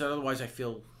 because otherwise I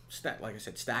feel like I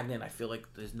said, stagnant. I feel like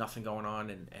there's nothing going on,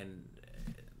 and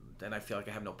then I feel like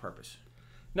I have no purpose.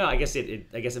 No, I guess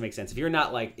it makes sense. If you're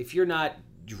not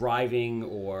driving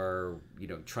or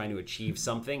trying to achieve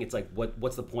something, it's like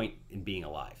what's the point in being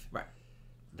alive? Right.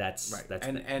 That's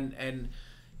and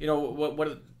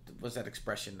what was that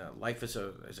expression? Life is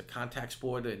a contact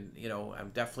sport, and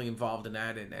I'm definitely involved in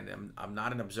that, and I'm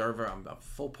not an observer. I'm a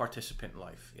full participant in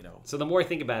life. So the more I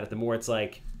think about it, the more it's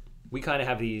like we kind of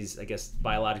have these, I guess,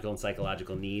 biological and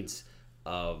psychological needs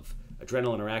of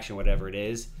adrenal interaction, whatever it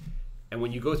is. And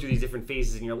when you go through these different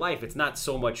phases in your life, it's not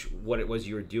so much what it was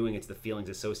you were doing; it's the feelings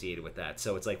associated with that.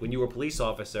 So it's like when you were a police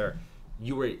officer,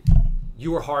 you were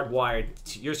hardwired.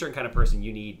 You're a certain kind of person.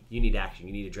 You need action.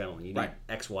 You need adrenaline. You need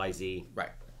X, Y, Z. Right.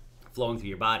 Flowing through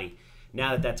your body.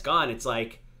 Now that that's gone, it's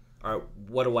like, all right,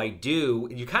 what do I do?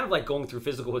 You're kind of like going through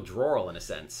physical withdrawal in a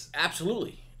sense.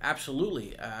 Absolutely.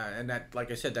 And that,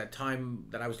 like I said, that time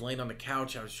that I was laying on the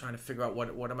couch, I was trying to figure out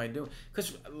what am I doing?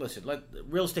 Because listen,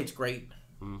 real estate's great.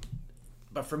 Mm-hmm.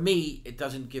 But for me, it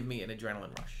doesn't give me an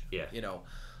adrenaline rush. Yeah.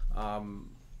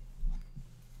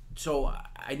 So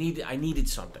I needed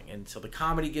something, and so the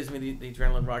comedy gives me the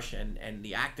adrenaline rush, and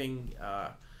the acting.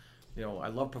 I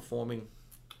love performing.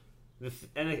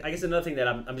 And I guess another thing that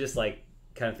I'm just like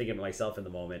kind of thinking to myself in the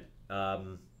moment.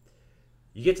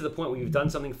 You get to the point where you've done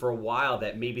something for a while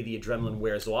that maybe the adrenaline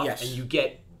wears off, yes. and you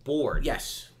get bored.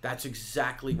 Yes, that's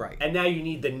exactly right. And now you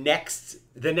need the next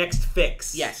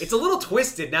fix. Yes, it's a little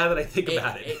twisted now that I think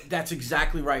about it. That's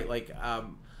exactly right. Like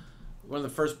one of the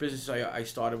first businesses I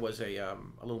started was a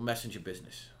little messenger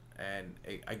business, and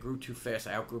I grew too fast.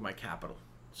 I outgrew my capital,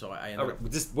 so I ended up.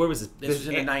 Where was this? This was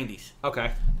in the 90s.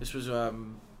 Okay. This was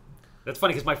That's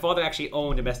funny because my father actually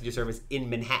owned a messenger service in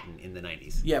Manhattan in the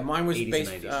 90s. Yeah, mine was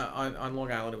based on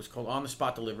Long Island. It was called On the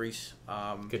Spot Deliveries.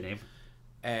 Good name.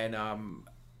 And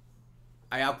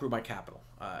I outgrew my capital.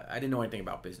 I didn't know anything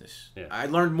about business. Yeah. I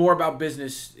learned more about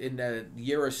business in the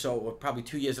year or so, or probably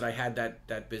 2 years that I had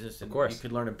that business. Than you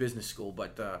could learn in business school.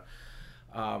 But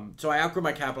so I outgrew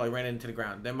my capital. I ran it into the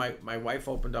ground. Then my wife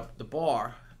opened up the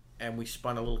bar, and we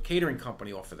spun a little catering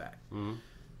company off of that. Mm-hmm.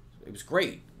 It was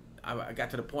great. I got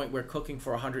to the point where cooking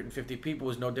for 150 people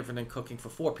was no different than cooking for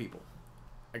 4 people.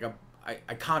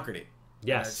 I conquered it.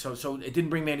 Yes. So it didn't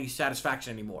bring me any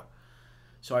satisfaction anymore.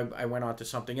 So I went on to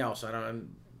something else.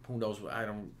 Who knows? I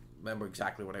don't remember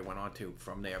exactly what I went on to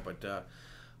from there. But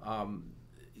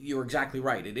you're exactly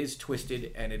right. It is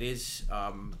twisted, and it is.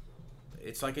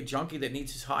 It's like a junkie that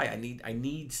needs his high. I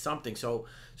need something. So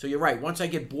you're right. Once I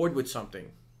get bored with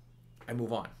something, I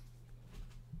move on.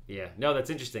 Yeah, no, that's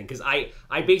interesting because I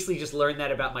basically just learned that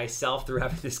about myself through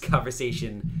having this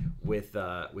conversation with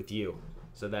you.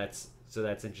 So that's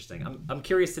interesting. I'm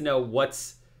curious to know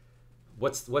what's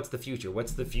the future.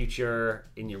 What's the future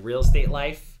in your real estate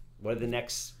life? What are the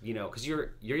next? Because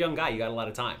you're a young guy, you got a lot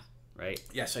of time, right?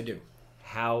 Yes, I do.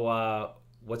 How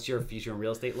what's your future in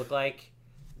real estate look like?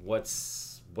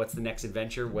 What's the next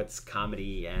adventure? What's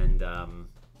comedy and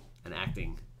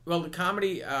acting? Well, the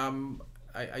comedy.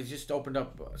 I just started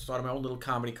my own little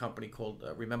comedy company called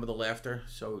Remember the Laughter.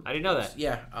 So I didn't know that.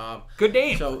 Yeah. Good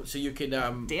name. So you can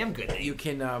damn good name. You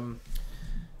can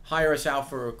hire us out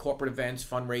for corporate events,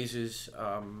 fundraisers.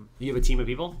 You have a team of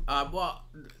people?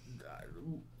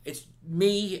 It's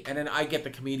me, and then I get the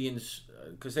comedians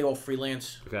because they all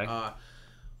freelance. Okay.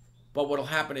 But what'll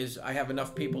happen is I have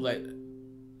enough people that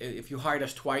if you hired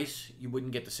us twice, you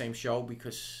wouldn't get the same show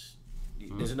because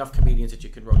there's enough comedians that you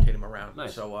can rotate them around.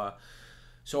 Nice.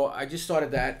 So I just started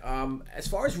that. As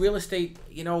far as real estate,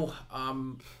 I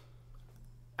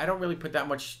don't really put that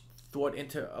much thought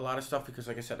into a lot of stuff because,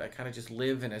 like I said, I kind of just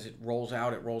live, and as it rolls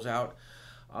out, it rolls out.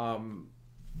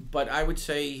 But I would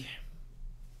say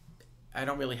I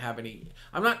don't really have any.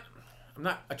 I'm not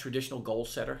a traditional goal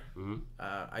setter. Mm-hmm.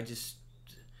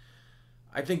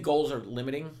 I think goals are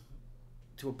limiting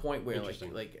to a point where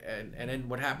and then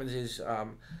what happens is.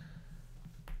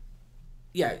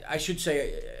 Yeah, I should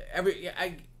say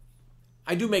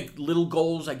I do make little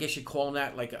goals. I guess you'd call them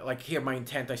that. Like here, my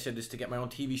intent I said is to get my own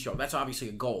TV show. That's obviously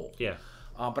a goal. Yeah.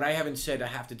 But I haven't said I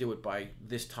have to do it by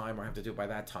this time or I have to do it by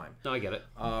that time. No, I get it.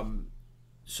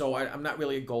 So I'm not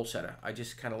really a goal setter. I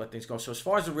just kind of let things go. So as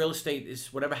far as the real estate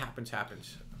is, whatever happens,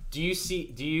 happens. Do you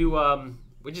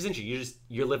Which is interesting.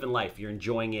 You're living life. You're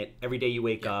enjoying it. Every day you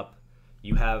wake up,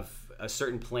 you have a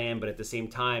certain plan, but at the same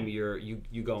time, you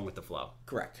going with the flow.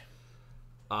 Correct.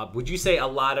 Would you say a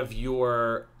lot of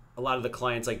the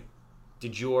clients, like,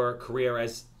 did your career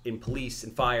as in police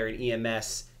and fire and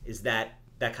EMS, is that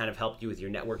kind of helped you with your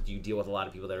network? Do you deal with a lot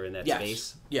of people that are in that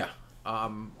space? Yeah. A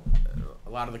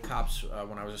lot of the cops,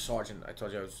 when I was a sergeant, I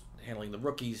told you I was handling the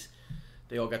rookies.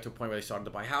 They all got to a point where they started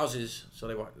to buy houses.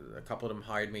 So a couple of them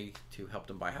hired me to help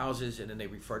them buy houses, and then they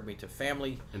referred me to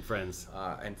family and friends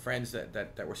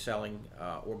that were selling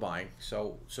or buying.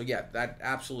 So yeah, that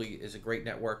absolutely is a great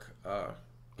network of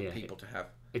people to have.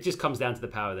 It just comes down to the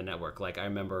power of the network. Like, I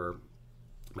remember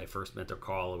my first mentor,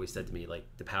 Carl, always said to me, like,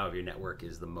 the power of your network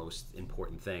is the most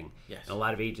important thing. Yes. And a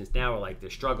lot of agents now are like, they're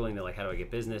struggling. They're like, how do I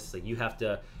get business? Like, you have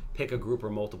to pick a group or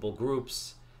multiple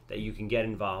groups that you can get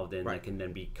involved in that can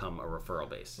then become a referral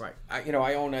base. Right.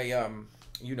 I own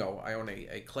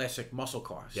a classic muscle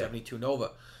car, 72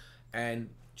 Nova, and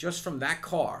just from that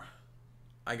car,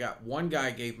 I got one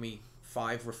guy gave me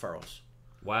 5 referrals.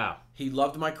 Wow. He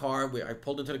loved my car. I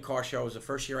pulled into the car show. It was the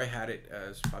first year I had it. It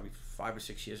was probably 5 or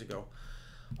 6 years ago.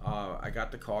 I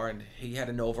got the car, and he had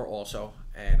a Nova also.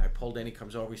 And I pulled in. He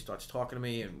comes over. He starts talking to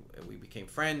me, and we became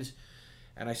friends.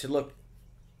 And I said, look,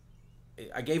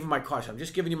 I gave him my card. So I'm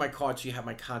just giving you my card so you have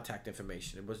my contact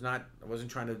information. I wasn't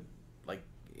trying to, like,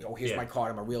 here's my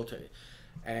card. I'm a realtor.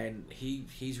 And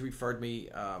he's referred me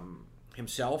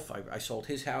himself. I sold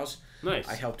his house. Nice.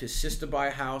 I helped his sister buy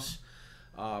a house.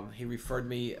 He referred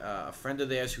me a friend of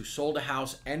theirs who sold a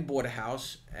house and bought a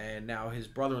house, and now his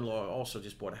brother-in-law also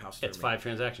just bought a house. It's 5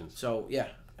 transactions. So yeah,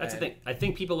 that's the thing. I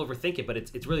think people overthink it, but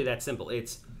it's really that simple.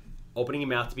 It's opening your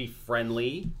mouth to be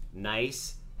friendly,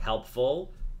 nice,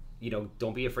 helpful.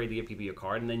 Don't be afraid to give people your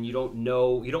card, and then you don't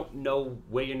know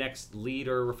where your next lead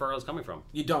or referral is coming from.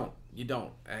 You don't,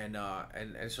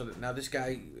 and so now this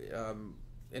guy,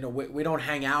 we don't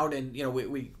hang out, and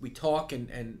we talk,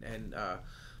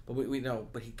 but we know,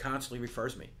 but he constantly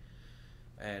refers me,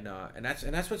 and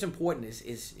that's what's important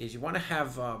is you want to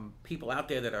have people out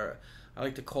there that are, I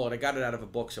like to call it, I got it out of a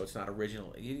book, so it's not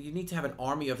original. You need to have an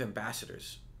army of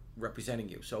ambassadors representing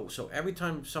you. So every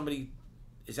time somebody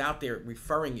is out there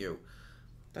referring you,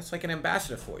 that's like an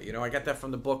ambassador for you. I got that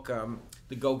from the book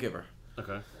The Go-Giver.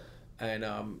 Okay. And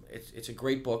it's a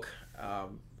great book.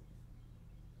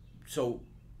 So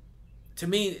to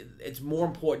me, it's more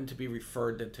important to be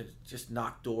referred than to just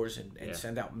knock doors and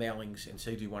send out mailings and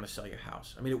say, do you want to sell your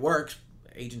house? I mean, it works.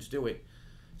 Agents do it.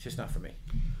 It's just not for me.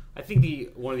 I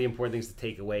think one of the important things to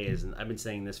take away is, and I've been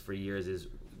saying this for years, is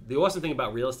the awesome thing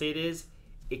about real estate is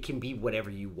it can be whatever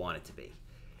you want it to be.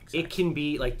 Exactly. It can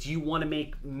be like, do you want to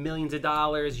make millions of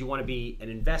dollars? Do you want to be an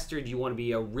investor? Do you want to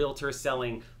be a realtor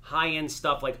selling high-end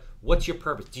stuff? Like, what's your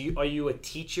purpose? Are you a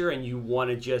teacher and you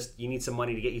need some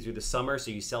money to get you through the summer,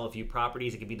 so you sell a few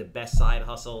properties? It could be the best side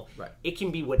hustle. Right. It can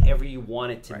be whatever you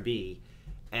want it to be,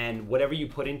 and whatever you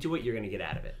put into it, you're going to get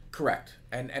out of it. Correct.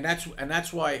 And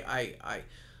that's why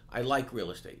I like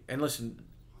real estate. And listen,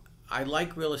 I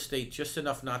like real estate just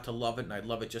enough not to love it, and I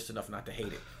love it just enough not to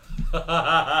hate it.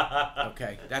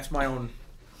 Okay, that's my own.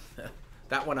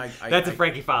 That one that's a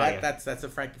Frankie File. That's a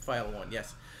Frankie File one.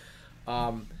 Yes.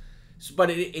 But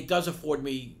it does afford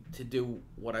me to do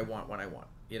what I want when I want.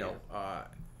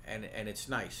 And it's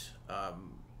nice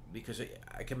because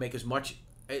I can make as much.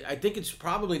 I think it's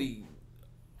probably the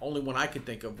only one I can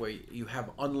think of where you have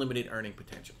unlimited earning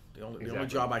potential. The only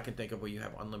job I can think of where you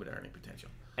have unlimited earning potential.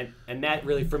 And that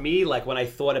really, for me, like when I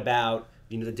thought about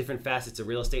the different facets of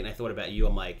real estate, and I thought about you,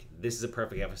 I'm like, this is a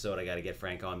perfect episode. I got to get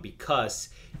Frank on because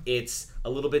it's a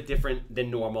little bit different than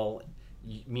normal,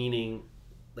 meaning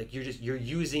like you're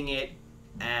using it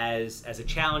as a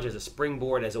challenge, as a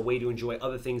springboard, as a way to enjoy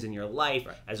other things in your life,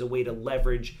 as a way to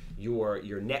leverage your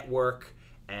network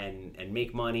and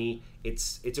make money.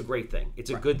 It's a great thing. It's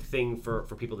a good thing for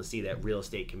people to see that real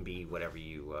estate can be whatever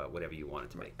you want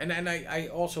it to be. And I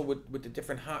also with the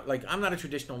different like, I'm not a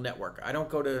traditional networker. I don't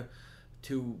go to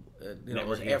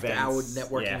after hour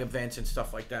networking events and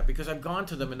stuff like that, because I've gone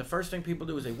to them, and the first thing people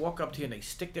do is they walk up to you and they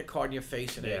stick their card in your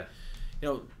face, and they,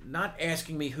 not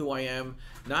asking me who I am,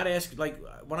 not ask, like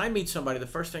when I meet somebody, the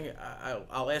first thing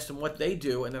I'll ask them what they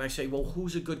do, and then I say, well,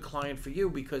 who's a good client for you,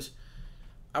 because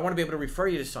I want to be able to refer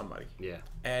you to somebody. Yeah.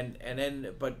 And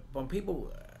then, but when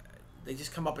people, they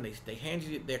just come up and they hand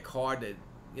you their card, that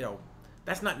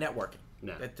that's not networking.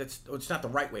 No. It's not the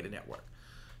right way to network.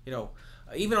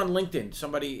 Even on LinkedIn,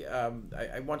 somebody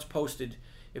I once posted,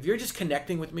 if you're just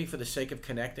connecting with me for the sake of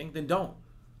connecting, then don't.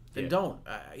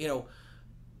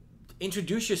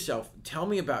 Introduce yourself. Tell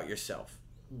me about yourself.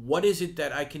 What is it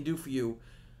that I can do for you?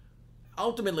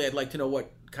 Ultimately, I'd like to know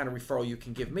what kind of referral you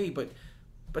can give me, but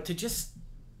to just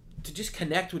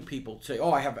connect with people, say,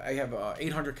 oh, I have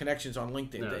 800 connections on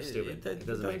LinkedIn. No, it's stupid. It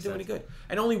doesn't make do sense. any good.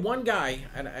 And only one guy,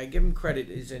 and I give him credit,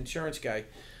 is an insurance guy.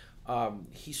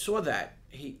 He saw that.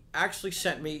 He actually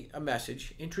sent me a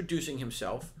message introducing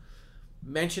himself,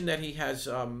 mentioned that he has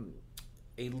a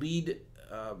lead.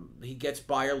 He gets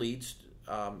buyer leads,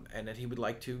 and that he would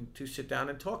like to sit down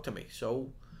and talk to me.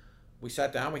 So we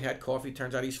sat down. We had coffee.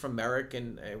 Turns out he's from Merrick,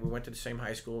 and we went to the same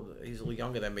high school. He's a little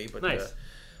younger than me, but nice.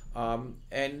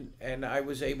 And I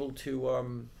was able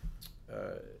to.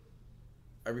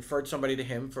 I referred somebody to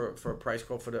him for a price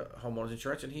quote for the homeowners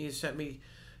insurance, and he has sent me,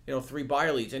 3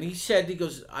 buyer leads. And he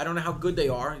goes, I don't know how good they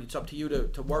are. It's up to you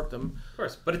to work them. Of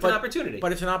course, but it's an opportunity.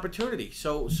 But it's an opportunity.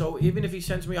 So even if he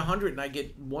sends me 100 and I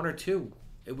get 1 or 2,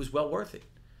 it was well worth it.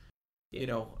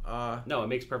 No, it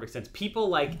makes perfect sense.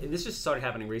 People and this just started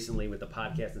happening recently with the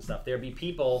podcast and stuff. There'd be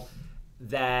people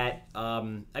that,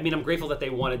 I'm grateful that they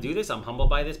want to do this. I'm humbled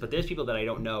by this, but there's people that I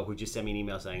don't know who just send me an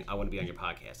email saying, I want to be on your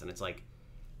podcast. And it's like,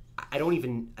 I don't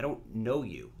know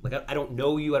you. Like, I don't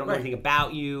know you. I don't know anything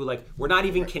about you. Like, we're not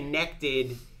even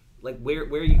connected. Like, where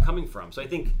are you coming from? So I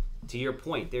think, to your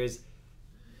point, there's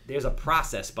a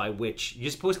process by which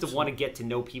you're supposed to want to get to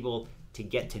know people to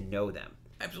get to know them.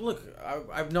 Look,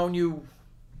 I've known you,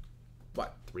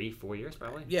 3-4 years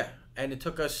probably? Yeah, and it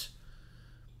took us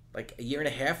like a year and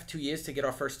a half, 2 years to get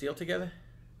our first deal together.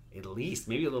 At least,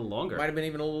 maybe a little longer. Might have been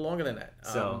even a little longer than that.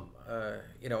 So,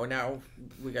 and now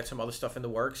we got some other stuff in the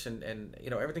works, and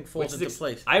everything falls into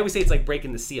place. I always say it's like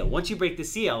breaking the seal. Once you break the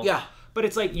seal, yeah. But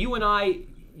it's like you and I,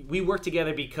 we work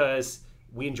together because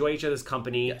we enjoy each other's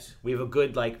company. Yes. We have a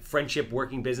good friendship,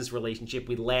 working business relationship.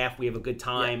 We laugh. We have a good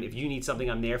time. Yeah. If you need something,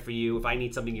 I'm there for you. If I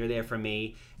need something, you're there for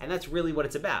me. And that's really what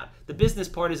it's about. The business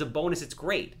part is a bonus. It's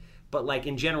great. But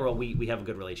in general, we have a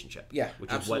good relationship. Yeah,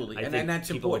 which absolutely. is what I think that's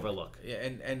people important. overlook. Yeah,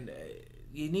 and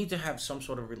you need to have some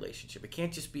sort of relationship. It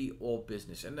can't just be all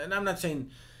business. And I'm not saying,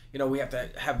 we have to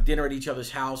have dinner at each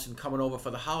other's house and coming over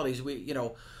for the holidays.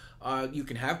 You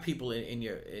can have people in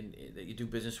that you do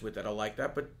business with that are like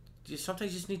that, but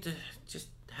sometimes you just need to just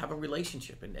have a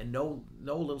relationship and know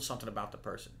a little something about the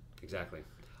person. Exactly.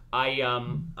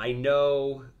 I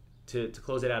know, to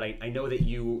close it out, I know that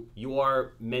you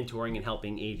are mentoring and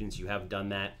helping agents. You have done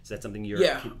that. Is that something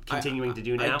you're continuing to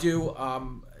do now? I do,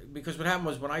 because what happened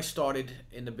was when I started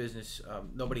in the business,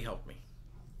 nobody helped me.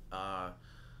 And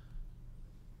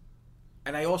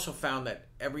I also found that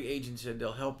every agent said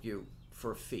they'll help you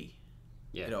for a fee.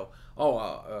 Yeah.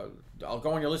 I'll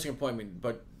go on your listing appointment,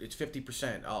 but it's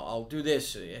 50%. I'll do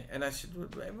this. And I said,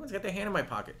 everyone's got their hand in my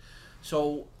pocket.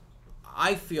 So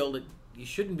I feel that you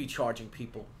shouldn't be charging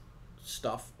people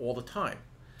stuff all the time.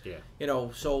 Yeah.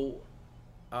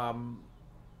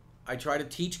 I try to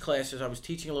teach classes. I was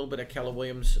teaching a little bit at Keller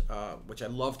Williams, which I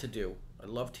love to do. I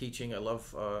love teaching. I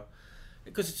love,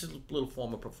 because it's a little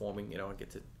form of performing. I get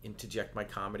to interject my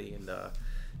comedy and a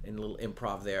little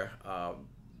improv there.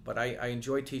 But I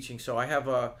enjoy teaching. So I have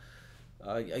a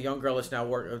young girl that's now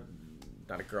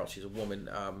not a girl, she's a woman.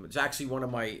 It's actually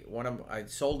I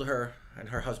sold her and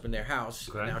her husband their house.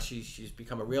 Okay. Now she's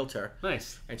become a realtor.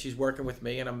 Nice. And she's working with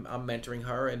me, and I'm mentoring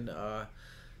her, and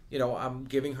I'm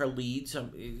giving her leads.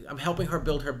 I'm helping her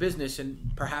build her business,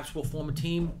 and perhaps we'll form a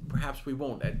team, perhaps we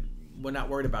won't. We're not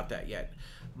worried about that yet.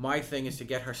 My thing is to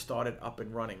get her started up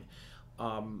and running.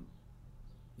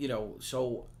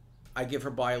 So I give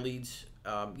her buyer leads.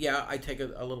 I take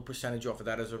a little percentage off of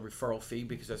that as a referral fee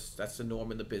because that's the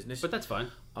norm in the business. But that's fine.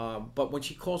 But when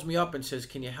she calls me up and says,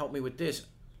 "Can you help me with this?"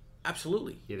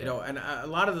 Absolutely. And a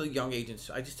lot of the young agents,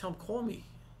 I just tell them, "Call me."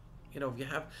 If you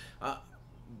have,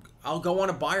 I'll go on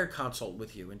a buyer consult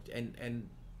with you and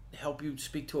help you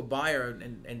speak to a buyer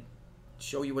and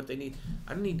show you what they need.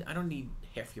 I don't need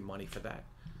half your money for that.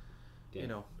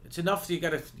 Yeah. It's enough. You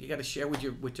gotta share with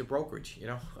your brokerage.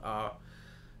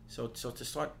 So to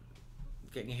start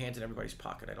getting your hands in everybody's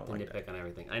pocket, I don't like that. Nitpick on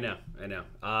everything. I know.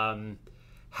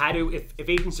 If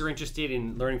agents are interested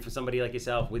in learning from somebody like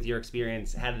yourself with your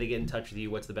experience, how do they get in touch with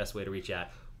you? What's the best way to reach out?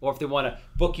 Or if they want to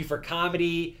book you for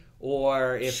comedy,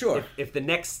 or if the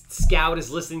next scout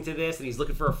is listening to this and he's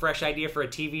looking for a fresh idea for a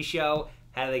TV show,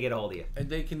 how do they get a hold of you? And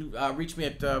they can reach me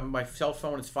at my cell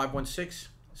phone. It's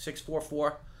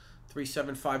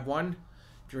 516-644-3751.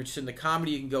 If you're interested in the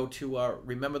comedy, you can go to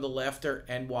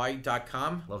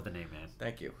rememberthelaughterny.com. Love the name, man.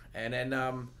 Thank you. And then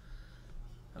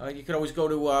you can always go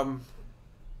to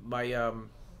my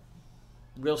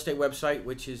real estate website,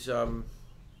 which is I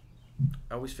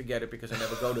always forget it because I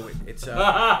never go to it. It's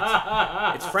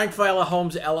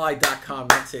frankfowlerhomesli.com.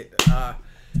 That's it.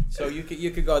 So you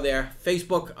could go there.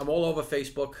 Facebook, I'm all over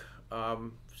Facebook.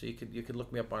 So you could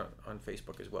look me up on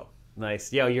Facebook as well.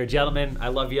 Nice. Yo, you're a gentleman. I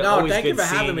love you. No, Always thank you good for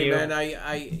having me, seeing you.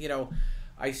 man.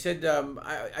 I said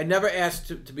I never asked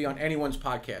to be on anyone's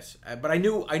podcast, but I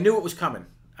knew it was coming.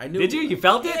 I knew. Did you? You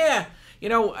felt it? Yeah. You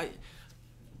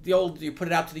put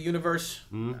it out to the universe.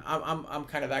 I'm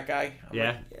kind of that guy. I'm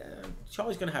Yeah. like,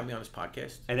 Charlie's gonna have me on his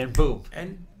podcast, And then boom.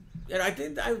 and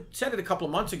I said it a couple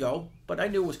of months ago, but I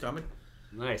knew it was coming.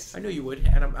 Nice. I knew you would,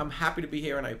 and I'm happy to be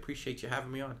here, and I appreciate you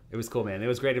having me on. It was cool, man. It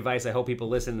was great advice. I hope people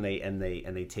listen and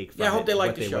they take from Yeah, I hope it they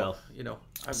like what the they show. will.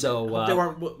 I So, hope they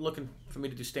weren't looking for me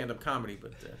to do stand-up comedy,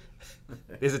 but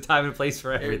There's a time and place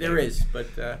for everything. there is. But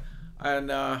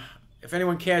if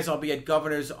anyone cares, I'll be at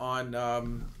Governor's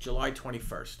on July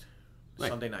 21st, Right.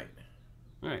 Sunday night.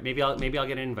 All right, maybe I'll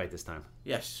get an invite this time.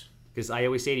 Yes. Because I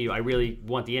always say to you, I really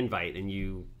want the invite, and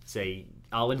you say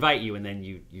I'll invite you, and then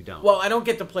you don't. Well, I don't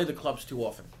get to play the clubs too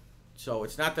often, so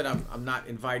it's not that I'm not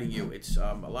inviting you. It's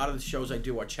a lot of the shows I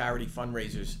do are charity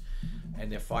fundraisers, and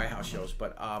they're firehouse shows.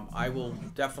 But I will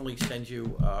definitely send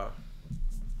you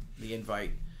the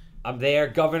invite. I'm there,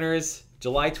 Governors,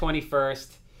 July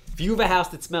 21st. If you have a house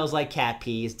that smells like cat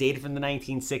pee, is dated from the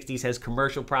 1960s, has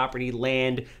commercial property,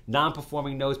 land,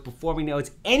 non-performing notes, performing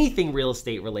notes, anything real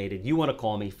estate related, you want to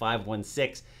call me,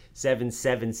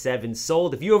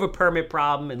 516-777-SOLD. If you have a permit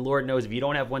problem, and Lord knows if you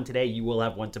don't have one today, you will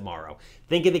have one tomorrow.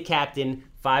 Think of the captain,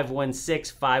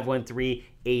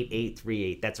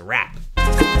 516-513-8838. That's a wrap.